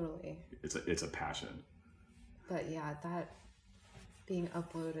 Totally. It's a passion. But yeah, that being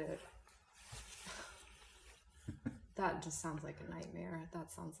uploaded, that just sounds like a nightmare.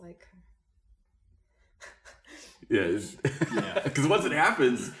 That sounds like... Yeah. Because once it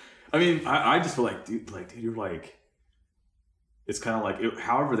happens, I mean, I just feel like, dude, you're like, it's kind of like,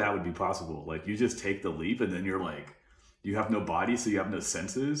 however that would be possible. Like, you just take the leap, and then you're like, you have no body, so you have no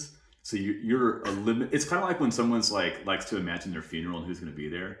senses. So you're a limit. It's kind of like when someone's like likes to imagine their funeral and who's going to be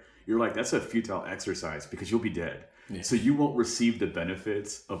there. You're like, that's a futile exercise because you'll be dead. Yeah. So you won't receive the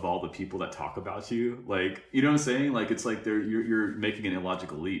benefits of all the people that talk about you. Like, you know what I'm saying? Like, it's like you're making an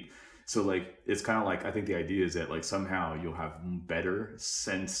illogical leap. So like, it's kind of like, I think the idea is that like somehow you'll have better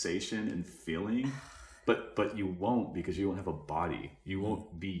sensation and feeling, but you won't, because you won't have a body. You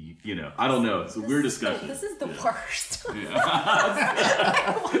won't be, you know, I don't know. It's a weird discussion. This is the worst.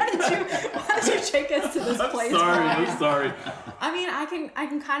 Yeah. Why did you take us to this place? I'm sorry. I mean, I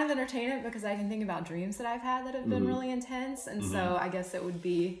can kind of entertain it because I can think about dreams that I've had that have been really intense. And so I guess it would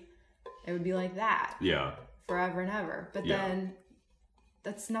be like that. Yeah. Forever and ever. But then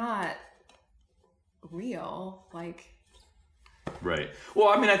that's not real. Like, right. Well,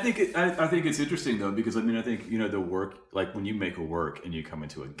 I mean, I think it's interesting though, because I mean, I think, you know, the work, like when you make a work and you come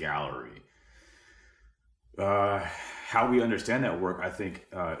into a gallery, how we understand that work, I think,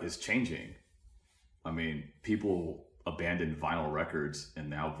 is changing. I mean, people abandoned vinyl records, and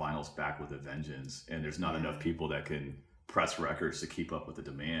now vinyl's back with a vengeance, and there's not enough people that can press records to keep up with the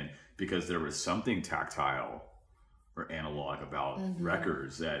demand, because there was something tactile or analog about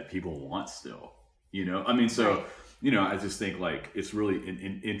records that people want still, you know? I mean, so, you know, I just think like it's really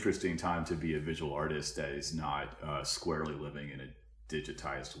an interesting time to be a visual artist that is not squarely living in a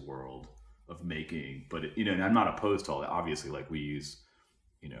digitized world of making. But, you know, and I'm not opposed to all that. Obviously, like we use,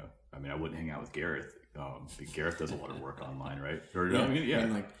 you know, I mean, I wouldn't hang out with Gareth. Gareth does a lot of work online, right? Or, yeah. I mean, yeah.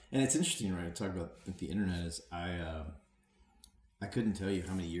 And it's interesting, right? To talk about the internet is I couldn't tell you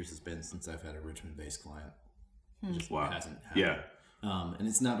how many years it's been since I've had a Richmond-based client. It just hasn't happened. Yeah. And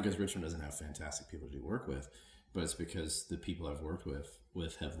it's not because Richmond doesn't have fantastic people to do work with, but it's because the people I've worked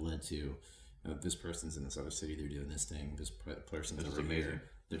with have led to this person's in this other city, they're doing this thing, this person's over here,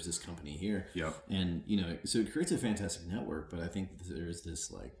 there's this company here. Yep. And, you know, so it creates a fantastic network, but I think there's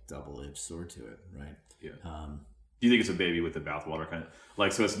this like double-edged sword to it, right? Yeah. Do you think it's a baby with the bathwater kind of?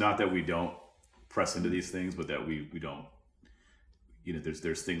 Like, so it's not that we don't press into these things, but that we don't, you know,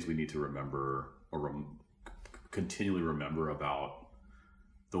 there's things we need to remember or continually remember about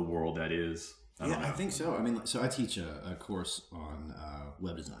the world that is. I think so. I mean, so I teach a course on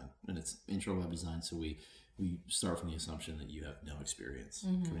web design, and it's intro web design. So we start from the assumption that you have no experience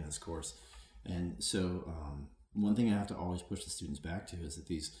coming to this course. And so one thing I have to always push the students back to is that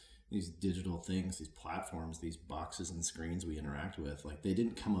these digital things, these platforms, these boxes and screens we interact with, like they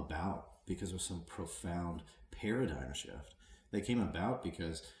didn't come about because of some profound paradigm shift. They came about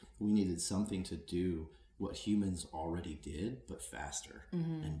because we needed something to do what humans already did, but faster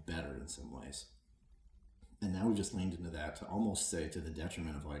and better in some ways. And now we just leaned into that to almost say to the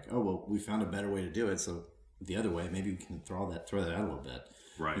detriment of like, oh, well, we found a better way to do it. So the other way, maybe we can throw that out a little bit.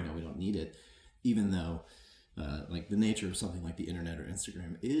 Right. You know, we don't need it. Even though like the nature of something like the internet or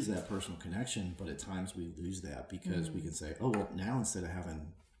Instagram is that personal connection, but at times we lose that because we can say, oh, well, now instead of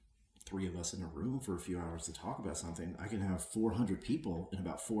having 3 of us in a room for a few hours to talk about something, I can have 400 people in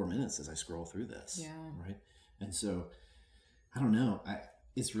about 4 minutes as I scroll through this. Yeah. Right. And so, I don't know.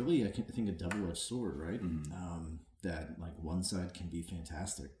 It's really, I think, a double-edged sword, right? That like one side can be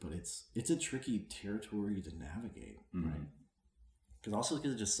fantastic, but it's a tricky territory to navigate, right? Because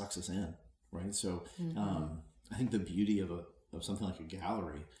it just sucks us in, right? So, I think the beauty of something like a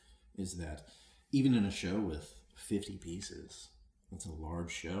gallery is that even in a show with 50 pieces, it's a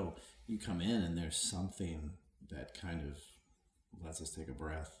large show, you come in and there's something that kind of lets us take a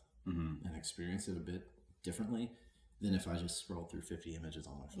breath and experience it a bit differently than if I just scroll through 50 images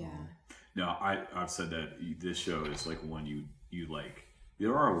on my phone. Yeah. No, I've said that this show is like one you like.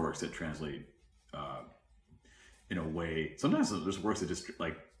 There are works that translate in a way. Sometimes there's works that just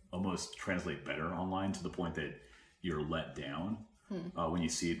like almost translate better online to the point that you're let down when you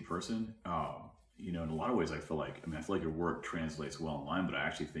see it in person. You know, in a lot of ways, I feel like your work translates well online, but I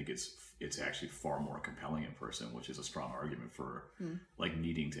actually think it's actually far more compelling in person, which is a strong argument for like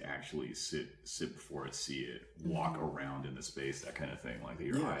needing to actually sit before it, see it, walk around in the space, that kind of thing. Like that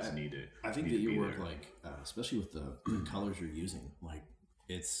your eyes need it. I think that your work, like especially with the colors you're using, like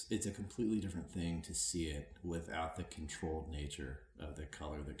it's a completely different thing to see it without the controlled nature of the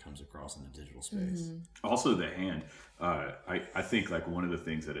color that comes across in a digital space. Also, the hand. I think like one of the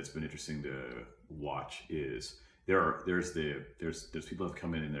things that it's been interesting to watch is there's people have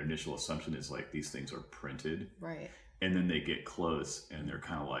come in and their initial assumption is like these things are printed, Right. and then they get close and they're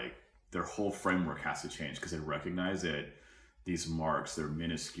kind of like their whole framework has to change because they recognize that these marks, they're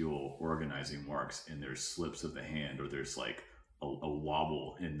minuscule organizing marks, and there's slips of the hand, or there's like a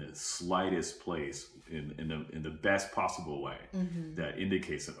wobble in the slightest place in the best possible way that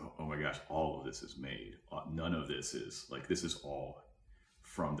indicates that, oh my gosh, all of this is made. None of this is like, this is all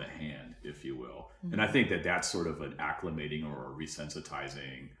from the hand, if you will. And I think that that's sort of an acclimating or a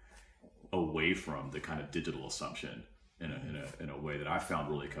resensitizing away from the kind of digital assumption in a way that I found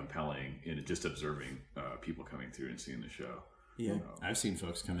really compelling in just observing people coming through and seeing the show. Yeah, I've seen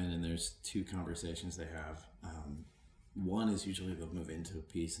folks come in and there's two conversations they have. One is usually they'll move into a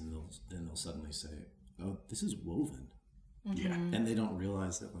piece and they'll suddenly say, "Oh, this is woven," Yeah. and they don't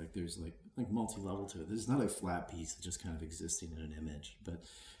realize that like there's like multi-level to it. This is not a flat piece that's just kind of existing in an image, but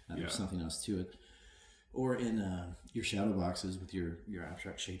there's something else to it. Or in your shadow boxes with your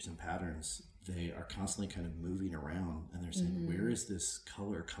abstract shapes and patterns, they are constantly kind of moving around, and they're saying, "Where is this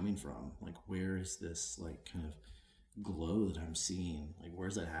color coming from? Like, where is this like kind of glow that I'm seeing? Like,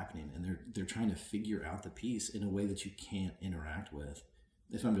 where's that happening?" And they're trying to figure out the piece in a way that you can't interact with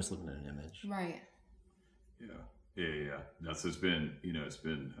if I'm just looking at an image. Right. Yeah. It's been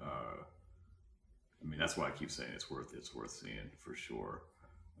I mean, that's why I keep saying it's worth seeing for sure.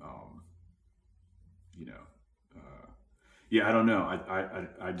 I don't know.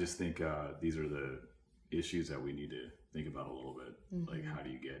 I just think these are the issues that we need to think about a little bit. Like, how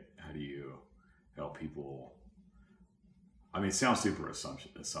do you help people? I mean, it sounds super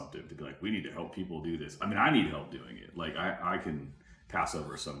assumptive to be like, we need to help people do this. I mean, I need help doing it. Like, I can pass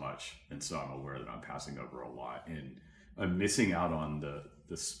over so much, and so I'm aware that I'm passing over a lot, and I'm missing out on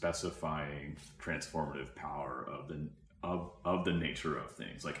the specifying transformative power of the nature of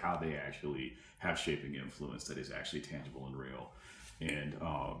things, like how they actually have shaping influence that is actually tangible and real. And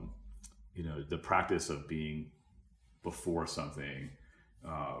the practice of being before something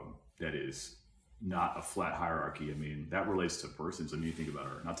that is not a flat hierarchy. I mean, that relates to persons. I mean, you think about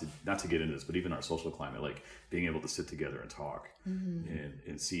our, not to get into this, but even our social climate, like being able to sit together and talk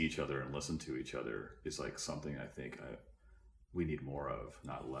and see each other and listen to each other is like something I think we need more of,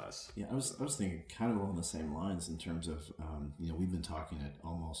 not less. Yeah, I was thinking kind of along the same lines in terms of we've been talking about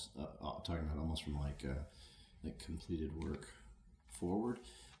almost from like completed work forward,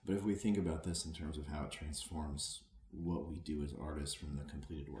 but if we think about this in terms of how it transforms what we do as artists from the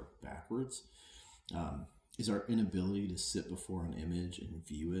completed work backwards, is our inability to sit before an image and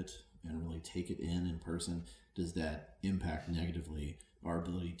view it and really take it in person, does that impact negatively our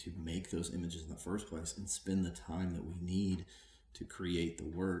ability to make those images in the first place and spend the time that we need to create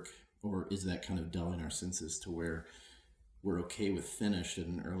the work? Or is that kind of dulling our senses to where we're okay with finished at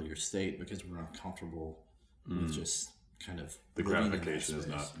an earlier state because we're uncomfortable with just kind of the gratification is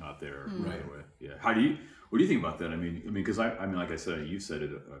not there right away. Yeah. What do you think about that? I mean, because I mean, like I said, you said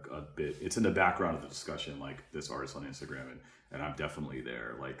it a bit. It's in the background of the discussion, like this artist on Instagram, and I'm definitely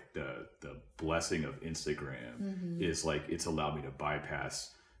there. Like the blessing of Instagram is like it's allowed me to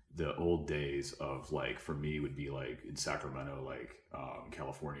bypass the old days of like, for me would be like in Sacramento, like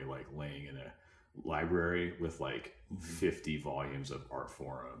California, like laying in a library with like 50 volumes of Art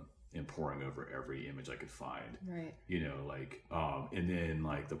Forum and poring over every image I could find. Right. And then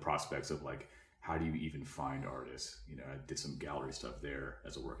like the prospects of like, how do you even find artists? I did some gallery stuff there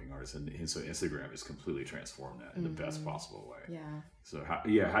as a working artist, and so Instagram has completely transformed that in the best possible way. Yeah. So how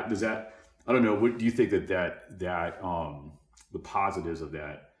does that? I don't know. What do you think that the positives of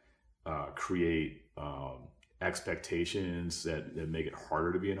that create expectations that make it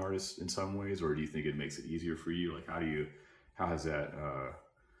harder to be an artist in some ways, or do you think it makes it easier for you? Like, how has that?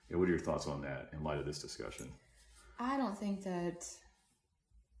 What are your thoughts on that in light of this discussion? I don't think that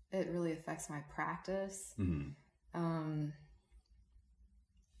it really affects my practice. I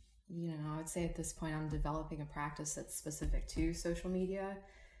would say at this point I'm developing a practice that's specific to social media,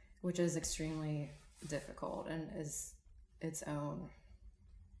 which is extremely difficult and is its own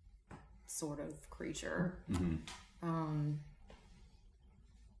sort of creature.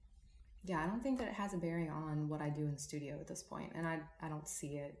 I don't think that it has a bearing on what I do in the studio at this point, and I don't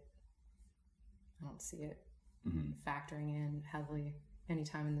see it factoring in heavily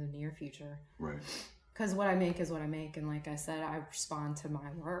anytime in the near future. Right. because what I make is what I make, and like I said, I respond to my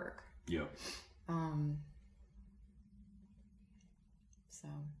work. Yeah. So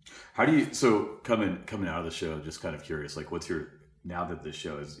How do you, so coming out of the show, just kind of curious, like what's your, now that the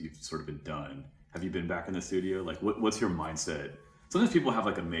show is, you've sort of been done, have you been back in the studio? Like what's your mindset? Sometimes people have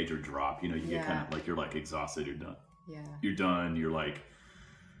like a major drop, you know, you get kind of like, you're like exhausted, you're done. Yeah. You're done. You're like,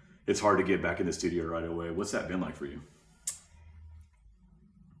 it's hard to get back in the studio right away. What's that been like for you?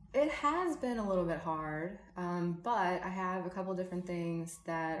 It has been a little bit hard, but I have a couple different things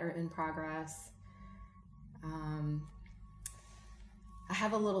that are in progress. I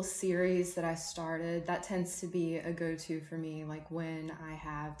have a little series that I started that tends to be a go-to for me. Like when I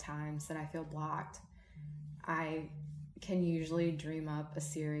have times that I feel blocked, I can usually dream up a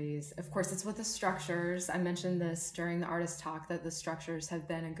series. Of course, it's with the structures. I mentioned this during the artist talk, that the structures have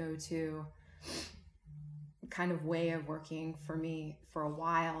been a go-to kind of way of working for me for a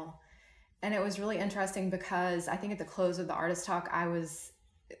while. And it was really interesting because I think at the close of the artist talk, I was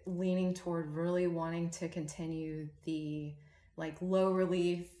leaning toward really wanting to continue the like low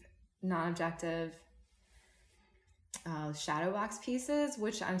relief, non-objective shadow box pieces,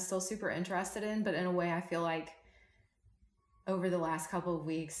 which I'm still super interested in, but in a way I feel like over the last couple of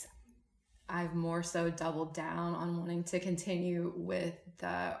weeks, I've more so doubled down on wanting to continue with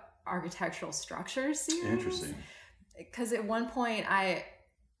the architectural structure series. Interesting. Because at one point I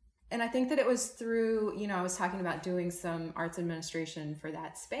think that it was through, you know, I was talking about doing some arts administration for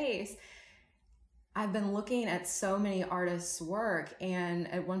that space. I've been looking at so many artists' work,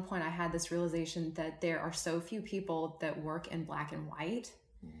 and at one point I had this realization that there are so few people that work in black and white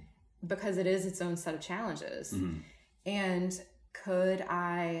because it is its own set of challenges. Mm-hmm. And could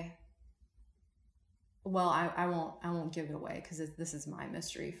I, well, I won't give it away because this is my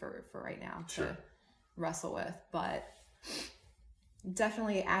mystery for right now to wrestle with, but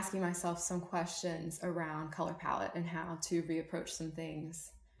definitely asking myself some questions around color palette and how to reapproach some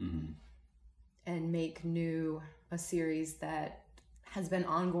things and make new a series that has been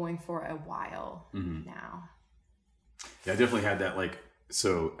ongoing for a while now. Yeah, I definitely had that, like,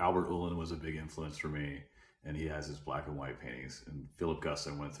 so Albert Ullin was a big influence for me, and he has his black and white paintings, and Philip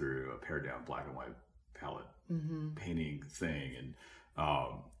Guston went through a pared down black and white palette painting thing, and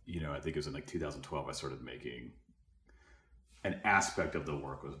you know, I think it was in like 2012 I started making an aspect of the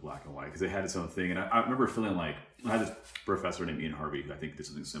work was black and white because it had its own thing. And I remember feeling like, I had this professor named Ian Harvey who I think did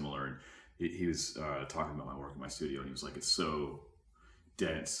something similar, and he was talking about my work in my studio, and he was like, it's so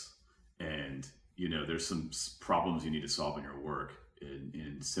dense, and you know, there's some problems you need to solve in your work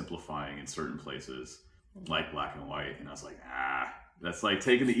in simplifying in certain places like black and white. And I was like, that's like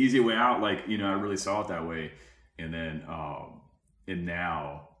taking the easy way out. Like, you know, I really saw it that way. And then and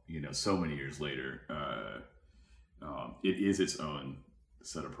now, you know, so many years later, it is its own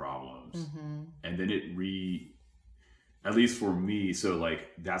set of problems. And then at least for me, so like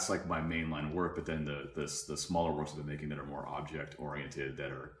that's like my mainline work, but then the smaller works I've been making that are more object oriented,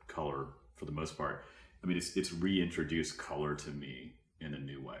 that are color for the most part, I mean, it's reintroduced color to me in a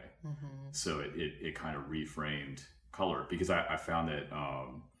new way. So it kind of reframed color, because I found that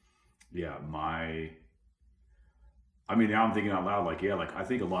I mean, now I'm thinking out loud, like, like I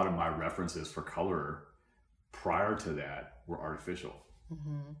think a lot of my references for color prior to that were artificial.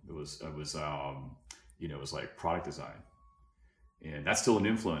 It was you know, it was like product design, and that's still an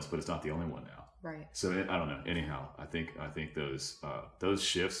influence, but it's not the only one now. Right. So I don't know. Anyhow, I think those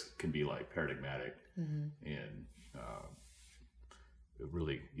shifts can be like paradigmatic, and it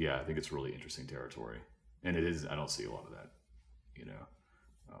really, I think it's really interesting territory, and it is. I don't see a lot of that, you know.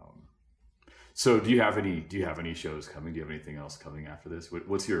 So do you have any shows coming? Do you have anything else coming after this?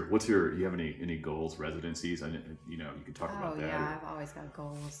 What's your do you have any goals, residencies? You know, you can talk about that. Yeah, I've always got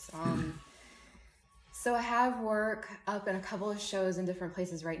goals. So I have work up in a couple of shows in different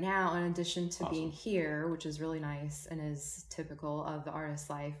places right now, in addition to being here, which is really nice and is typical of the artist's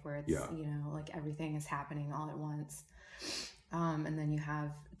life, where it's, you know, like everything is happening all at once. And then you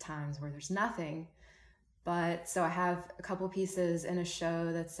have times where there's nothing. But so I have a couple pieces in a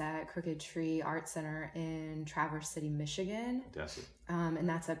show that's at Crooked Tree Art Center in Traverse City, Michigan. Fantastic. And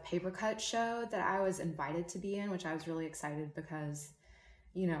that's a paper cut show that I was invited to be in, which I was really excited because,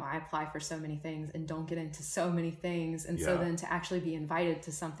 you know, I apply for so many things and don't get into so many things. And so then to actually be invited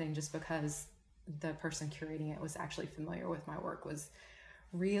to something just because the person curating it was actually familiar with my work was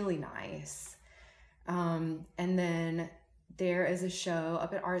really nice. And then there is a show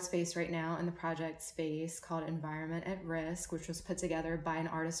up at Art Space right now in the project space called Environment at Risk, which was put together by an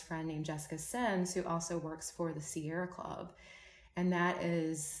artist friend named Jessica Sims, who also works for the Sierra Club. And that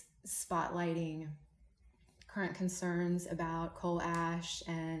is spotlighting current concerns about coal ash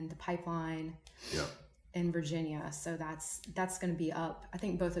and the pipeline in Virginia. So that's going to be up. I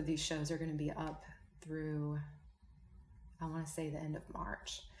think both of these shows are going to be up through, I want to say, the end of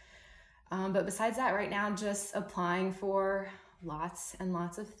March. But besides that, right now, just applying for lots and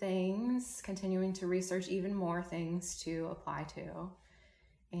lots of things, continuing to research even more things to apply to,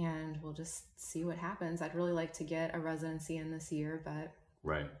 and we'll just see what happens. I'd really like to get a residency in this year, but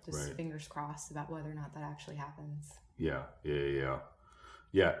just fingers crossed about whether or not that actually happens. Yeah. I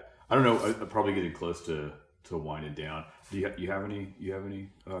don't know. I'm probably getting close to winding down. Do you have any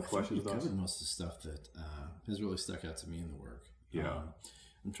questions about us? Covered most of the stuff that has really stuck out to me in the work. Yeah.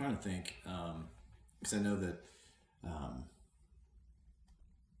 I'm trying to think, because I know that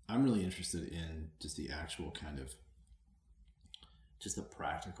I'm really interested in just the actual kind of, just the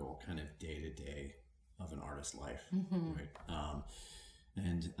practical kind of day-to-day of an artist's life, right? I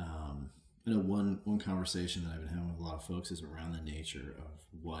know one conversation that I've been having with a lot of folks is around the nature of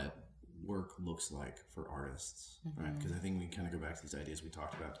what work looks like for artists, right? Because I think we kind of go back to these ideas we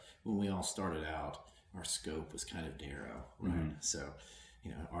talked about when we all started out. Our scope was kind of narrow, right? So,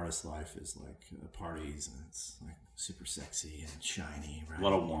 artist life is like parties, and it's like super sexy and shiny, right? A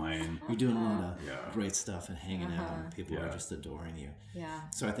lot of wine. You're doing a lot of great stuff and hanging out, and people are just adoring you. Yeah.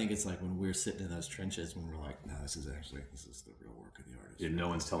 So I think it's like when we're sitting in those trenches, when we're like, no, this is the real work of the artist. Yeah, no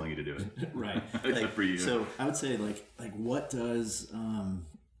one's telling you to do it. Right. Except for you. So I would say like what does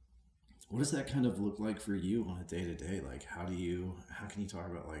that kind of look like for you on a day-to-day? Like how can you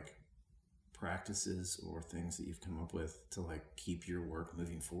talk about like practices or things that you've come up with to like keep your work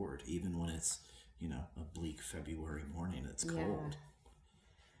moving forward, even when it's, a bleak February morning, it's cold?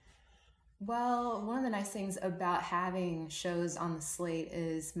 Well, one of the nice things about having shows on the slate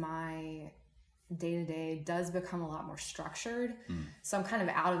is my day-to-day does become a lot more structured. So I'm kind of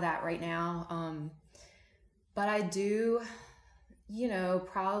out of that right now. But I do,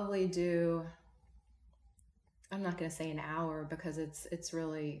 probably do, I'm not going to say an hour because it's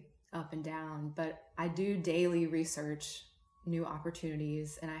really up and down, but I do daily research new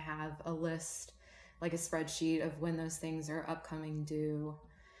opportunities, and I have a list, like a spreadsheet of when those things are upcoming due.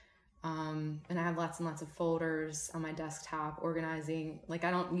 And I have lots and lots of folders on my desktop organizing. Like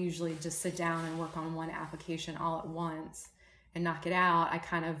I don't usually just sit down and work on one application all at once and knock it out. I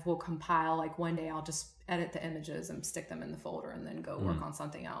kind of will compile, like one day I'll just edit the images and stick them in the folder and then go work on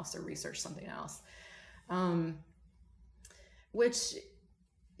something else or research something else. Which,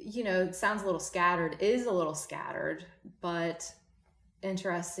 sounds a little scattered, is a little scattered, but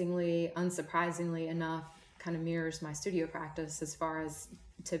interestingly, unsurprisingly enough, kind of mirrors my studio practice as far as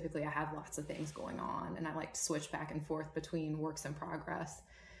typically I have lots of things going on and I like to switch back and forth between works in progress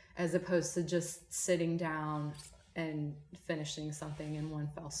as opposed to just sitting down and finishing something in one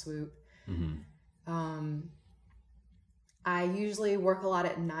fell swoop. I usually work a lot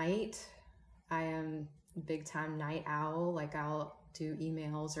at night. I am a big time night owl. Like I'll do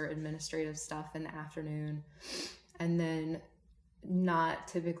emails or administrative stuff in the afternoon and then not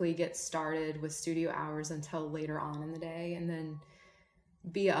typically get started with studio hours until later on in the day, and then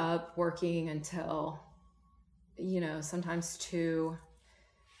be up working until, sometimes 2.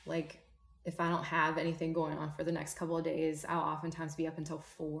 Like if I don't have anything going on for the next couple of days, I'll oftentimes be up until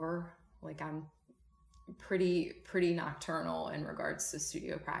 4. Like I'm pretty nocturnal in regards to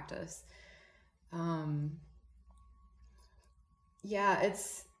studio practice.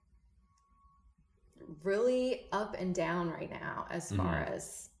 It's really up and down right now as far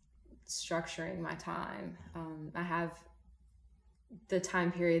as structuring my time. I have the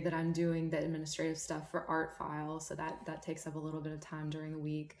time period that I'm doing the administrative stuff for Art File, so that takes up a little bit of time during the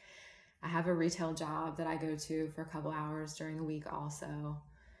week. I have a retail job that I go to for a couple hours during the week also.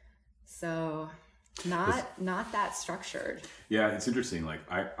 So not that structured. Yeah, it's interesting. Like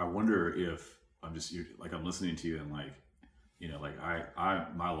I wonder if I'm listening to you and like,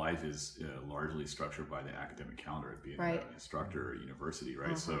 my life is largely structured by the academic calendar, being an instructor at university,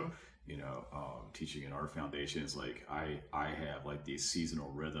 right? So, teaching in art foundations, like I have like these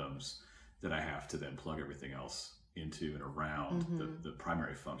seasonal rhythms that I have to then plug everything else into and around the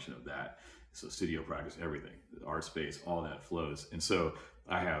primary function of that. So studio practice, everything, art space, all that flows. And so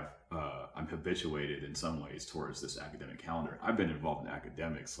I'm habituated in some ways towards this academic calendar. I've been involved in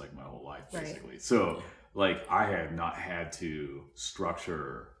academics like my whole life, basically. Right. So like I have not had to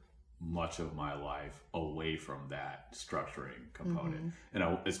structure much of my life away from that structuring component.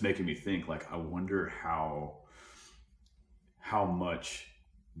 And it's making me think, like, I wonder how much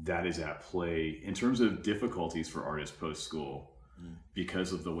that is at play in terms of difficulties for artists post-school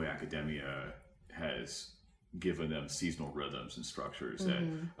because of the way academia has given them seasonal rhythms and structures that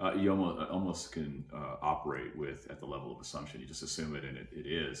you almost can operate with at the level of assumption. You just assume it and it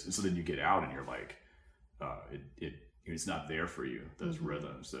is. And so then you get out and you're like, it's not there for you. Those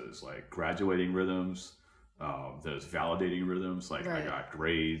rhythms, those like graduating rhythms, those validating rhythms. Like I got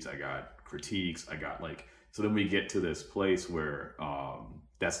grades, I got critiques, I got like. So then we get to this place where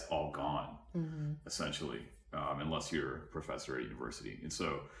that's all gone, essentially, unless you're a professor at a university, and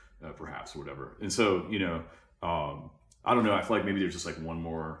so perhaps or whatever. And so I don't know. I feel like maybe there's just like one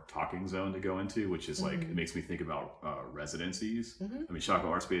more talking zone to go into, which is like it makes me think about residencies. I mean, Shockoe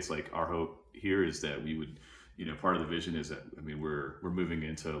Art Space. Like our hope here is that we would, part of the vision is that we're moving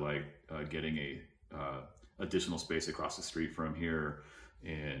into like getting a additional space across the street from here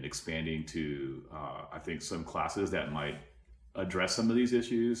and expanding to I think some classes that might address some of these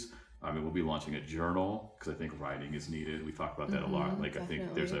issues. We'll be launching a journal because I think writing is needed. We talk about that a lot. Like definitely. I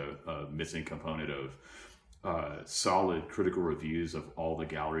think there's a missing component of solid critical reviews of all the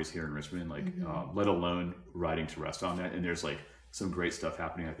galleries here in Richmond, like let alone writing to rest on that. And there's like some great stuff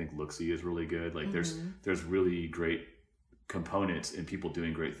happening. I think Looksee is really good. Like there's really great components and people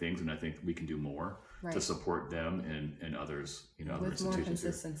doing great things, and I think we can do more to support them and others, other with institutions more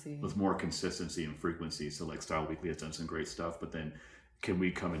consistency. With more consistency and frequency. So like Style Weekly has done some great stuff, but then can we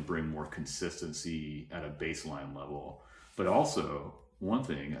come and bring more consistency at a baseline level? But also one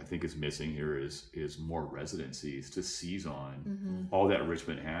thing I think is missing here is more residencies to seize on all that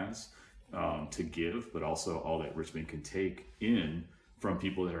Richmond has to give, but also all that Richmond can take in from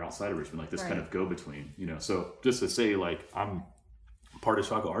people that are outside of Richmond, like this kind of go-between, So just to say, like, I'm part of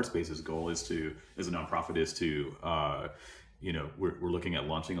Shockoe Art Space's goal is to, as a nonprofit, is to, we're looking at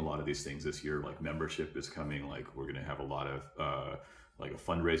launching a lot of these things this year. Like membership is coming, like we're going to have a lot of, like a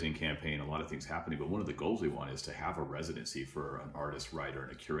fundraising campaign, a lot of things happening. But one of the goals we want is to have a residency for an artist, writer,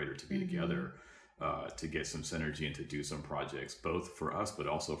 and a curator to be together, to get some synergy and to do some projects, both for us, but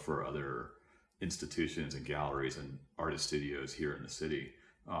also for other institutions and galleries and artist studios here in the city,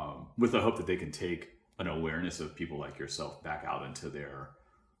 with the hope that they can take an awareness of people like yourself back out into their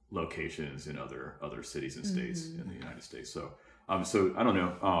locations in other cities and states in the United States. So I don't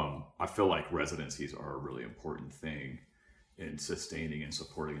know. I feel like residencies are a really important thing in sustaining and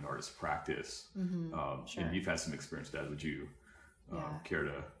supporting an artist's practice. Sure. And you've had some experience with that. Would you care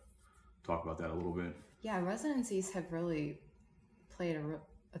to talk about that a little bit? Yeah, residencies have really played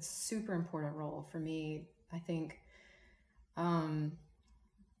a super important role for me. I think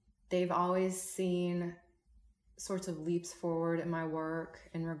they've always seen sorts of leaps forward in my work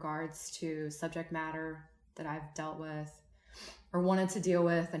in regards to subject matter that I've dealt with or wanted to deal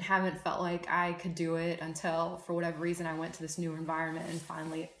with and haven't felt like I could do it until, for whatever reason, I went to this new environment and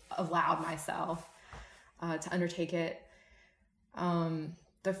finally allowed myself to undertake it.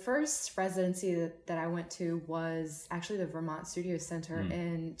 The first residency that I went to was actually the Vermont Studio Center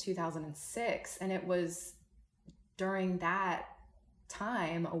in 2006. And it was during that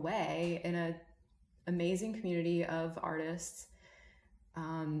time away in an amazing community of artists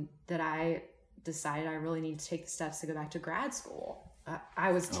that I decided I really need to take the steps to go back to grad school.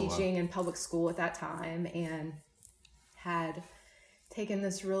 I was teaching in public school at that time and had taken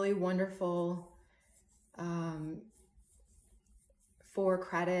this really wonderful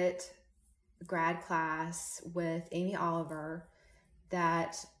 4-credit grad class with Amy Oliver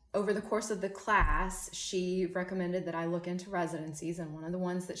that over the course of the class, she recommended that I look into residencies. And one of the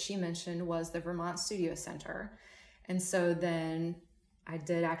ones that she mentioned was the Vermont Studio Center. And so then I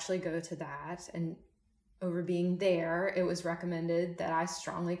did actually go to that, and over being there, it was recommended that I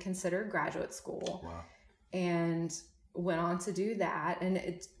strongly consider graduate school. Wow. And went on to do that.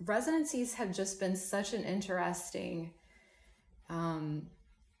 And residencies have just been such an interesting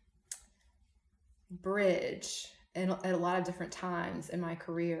bridge at a lot of different times in my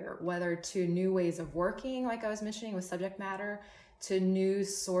career, whether to new ways of working, like I was mentioning with subject matter, to new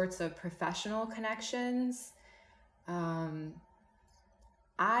sorts of professional connections.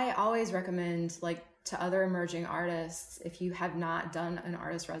 I always recommend, like, to other emerging artists, if you have not done an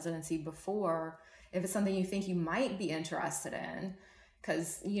artist residency before, if it's something you think you might be interested in,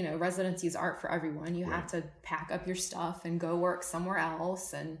 because, residencies aren't for everyone. You have to pack up your stuff and go work somewhere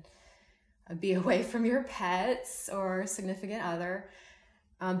else and be away from your pets or significant other.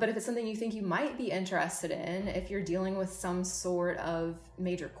 But if it's something you think you might be interested in, if you're dealing with some sort of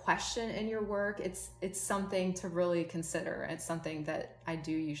major question in your work, it's something to really consider. It's something that I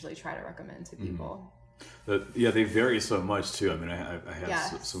do usually try to recommend to people. They vary so much too. I mean, I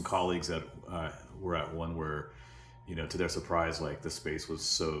have some colleagues that were at one where, to their surprise, like the space was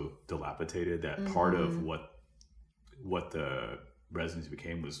so dilapidated that part of what the residency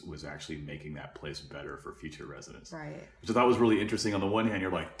became was actually making that place better for future residents. Right. Which I thought was really interesting. On the one hand,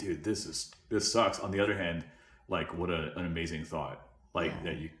 you're like, dude, this sucks. On the other hand, like, what an amazing thought. like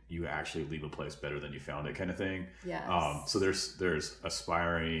that you actually leave a place better than you found it, kind of thing. Yes. So there's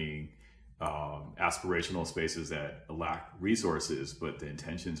aspiring, aspirational spaces that lack resources, but the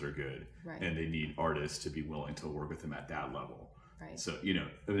intentions are good, Right. and they need artists to be willing to work with them at that level. Right. So, you know,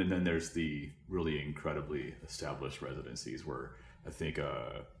 and then there's the really incredibly established residencies where I think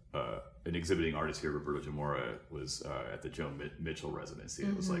an exhibiting artist here, Roberto Jamora, was at the Joe Mitchell residency.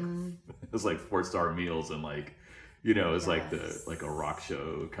 It was like it was like 4-star meals and like, you know, it was like a rock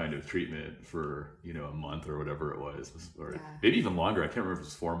show kind of treatment for, you know, a month or whatever it was, or maybe even longer. I can't remember if it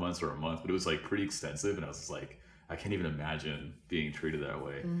was 4 months or a month, but it was like pretty extensive. And I was just like, I can't even imagine being treated that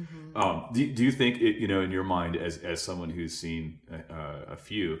way. Do you think it, you know, in your mind, as someone who's seen a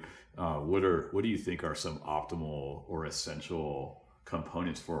few, what do you think are some optimal or essential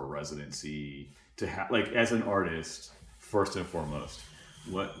components for a residency to have, like, as an artist, first and foremost,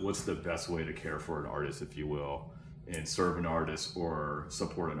 what's the best way to care for an artist, if you will, and serve an artist or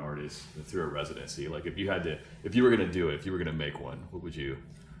support an artist through a residency? Like, if you were going to do it, if you were going to make one, what would you?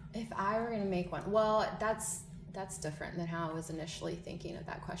 If I were going to make one, well, that's different than how I was initially thinking of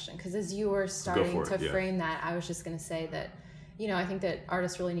that question. Because as you were starting to frame that, I was just going to say that, you know, I think that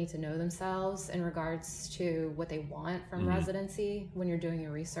artists really need to know themselves in regards to what they want from residency when you're doing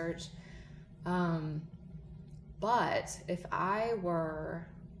your research. But if I were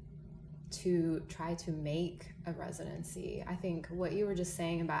to try to make a residency, I think what you were just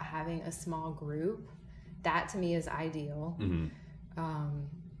saying about having a small group, that to me is ideal.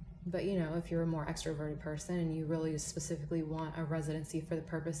 But, you know, if you're a more extroverted person and you really specifically want a residency for the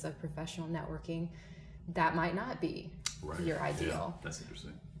purpose of professional networking, that might not be your ideal. Yeah, that's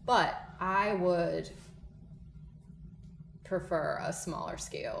interesting. But I would prefer a smaller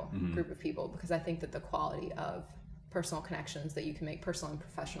scale group of people, because I think that the quality of personal connections that you can make, personal and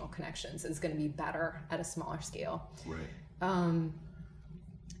professional connections, is going to be better at a smaller scale. Right.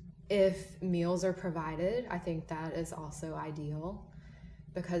 If meals are provided, I think that is also ideal,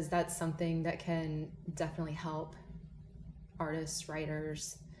 because that's something that can definitely help artists,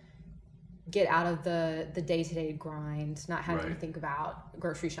 writers get out of the day-to-day grind, not having to think about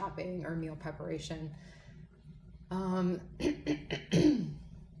grocery shopping or meal preparation.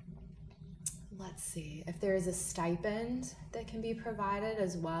 Let's see, if there is a stipend that can be provided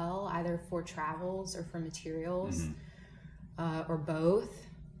as well, either for travels or for materials, or both,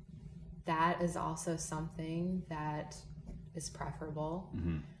 that is also something that is preferable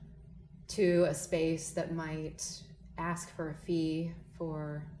to a space that might ask for a fee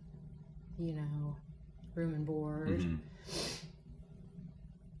for, you know, room and board.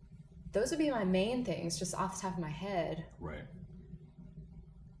 Those would be my main things, just off the top of my head. Right.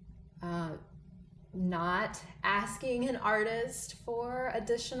 Not asking an artist for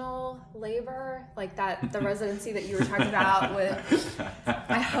additional labor, like that, the residency that you were talking about with,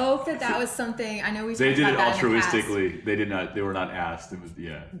 I hope that was something, I know we They talked did it about that altruistically. They were not asked. It was,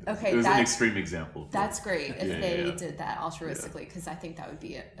 Okay, it was an extreme example. That's great if they did that altruistically, because I think that would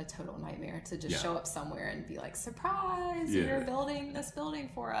be a total nightmare to just show up somewhere and be like, surprise, you're building this building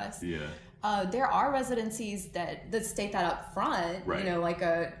for us. There are residencies that state that up front, you know, like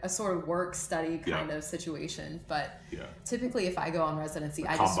a sort of work study kind of situation. But typically if I go on residency,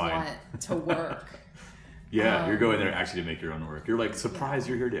 I just want to work. You're going there actually to make your own work. You're like, surprise,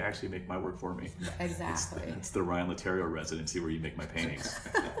 you're here to actually make my work for me. Exactly. It's the Ryan Laterrio residency where you make my paintings.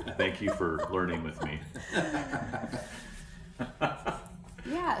 Thank you for learning with me.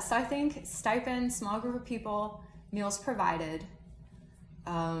 So I think stipend, small group of people, meals provided,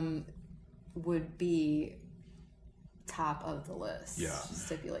 would be top of the list.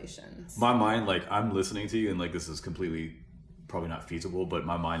 Stipulations. My mind, like, I'm listening to you and like, this is completely probably not feasible, but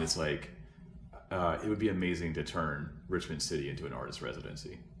my mind is like, it would be amazing to turn Richmond City into an artist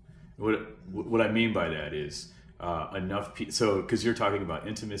residency. What I mean by that is enough people. So, because you're talking about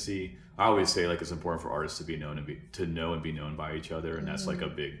intimacy, I always say like it's important for artists to be known and know and be known by each other, and that's like a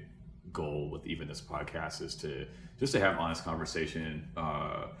big goal with even this podcast, is to just to have honest conversation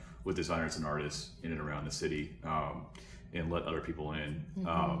with designers and artists in and around the city, and let other people in.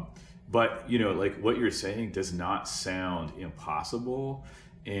 But you know, like what you're saying does not sound impossible.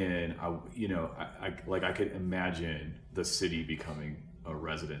 And I could imagine the city becoming a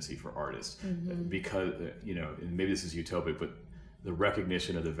residency for artists, because you know, and maybe this is utopic, but the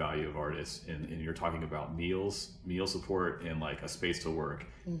recognition of the value of artists, and you're talking about meal support, and like a space to work,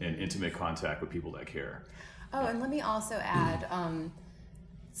 and intimate contact with people that care. Oh, and let me also add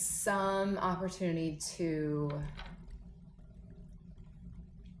some opportunity to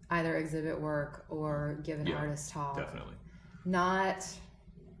either exhibit work or give an artist talk. Definitely. Not,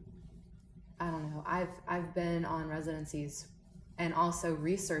 I don't know. I've been on residencies and also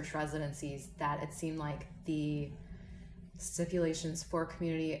research residencies, that it seemed like the stipulations for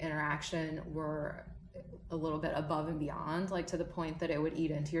community interaction were a little bit above and beyond, like to the point that it would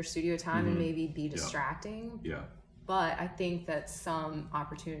eat into your studio time and maybe be distracting. Yeah. But I think that some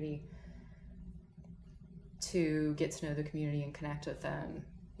opportunity to get to know the community and connect with them,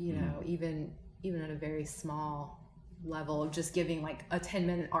 you know, even at a very small level of just giving like a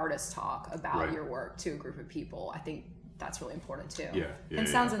 10-minute artist talk about your work to a group of people, I think that's really important too. And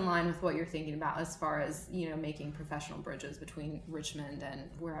sounds in line with what you're thinking about as far as, you know, making professional bridges between Richmond and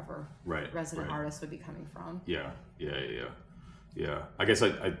wherever resident artists would be coming from. Yeah. I guess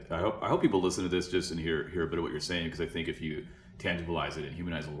I hope people listen to this just and hear a bit of what you're saying, because I think if you tangibilize it and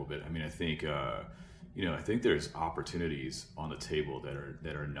humanize it a little bit, I mean, I think you know, I think there's opportunities on the table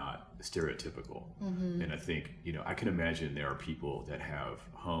that are not stereotypical, and I think, you know, I can imagine there are people that have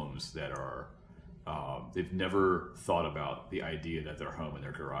homes that are they've never thought about the idea that their home and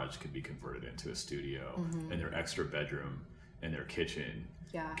their garage could be converted into a studio, and their extra bedroom and their kitchen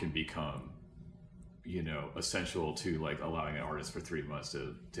can become, you know, essential to like allowing an artist for 3 months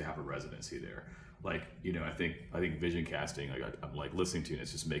to have a residency there. Like, you know, I think vision casting, like I'm like listening to you and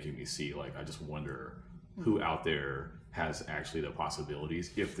it's just making me see, like, I just wonder who out there has actually the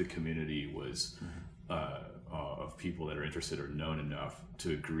possibilities if the community was of people that are interested or known enough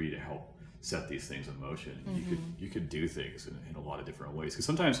to agree to help set these things in motion. You could do things in a lot of different ways, because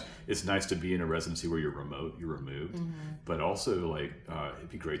sometimes it's nice to be in a residency where you're removed, but also like it'd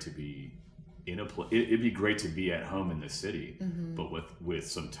be great to be in it'd be great to be at home in the city, but with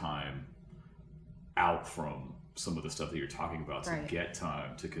some time out from some of the stuff that you're talking about, to get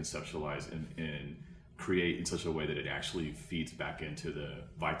time to conceptualize and create in such a way that it actually feeds back into the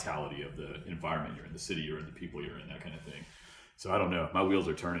vitality of the environment you're in, the city you're in, the people you're in, that kind of thing. So I don't know, my wheels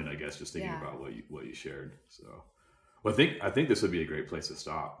are turning, I guess, just thinking about what you shared. So, well, I think this would be a great place to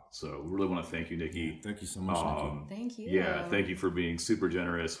stop. So we really want to thank you, Nikki. Thank you so much, Nikki. Thank you. Yeah, thank you for being super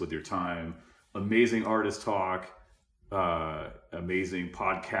generous with your time. Amazing artist talk, amazing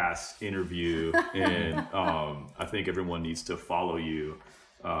podcast interview, and I think everyone needs to follow you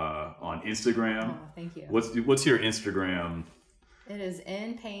on Instagram. Oh, thank you. What's your Instagram? It is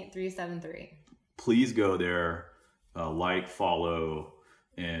InPaint373. Please go there. Like, follow,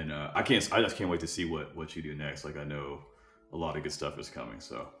 and I just can't wait to see what you do next. Like, I know a lot of good stuff is coming.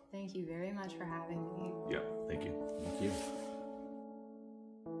 So thank you very much for having me. Yeah, thank you. Thank you.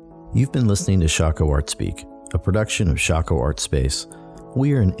 You've been listening to Shockoe Art Speak, a production of Shockoe Art Space.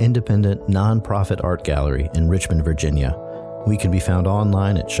 We are an independent, non-profit art gallery in Richmond, Virginia. We can be found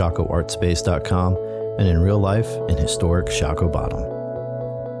online at shockoeartspace.com and in real life in historic Shockoe Bottom.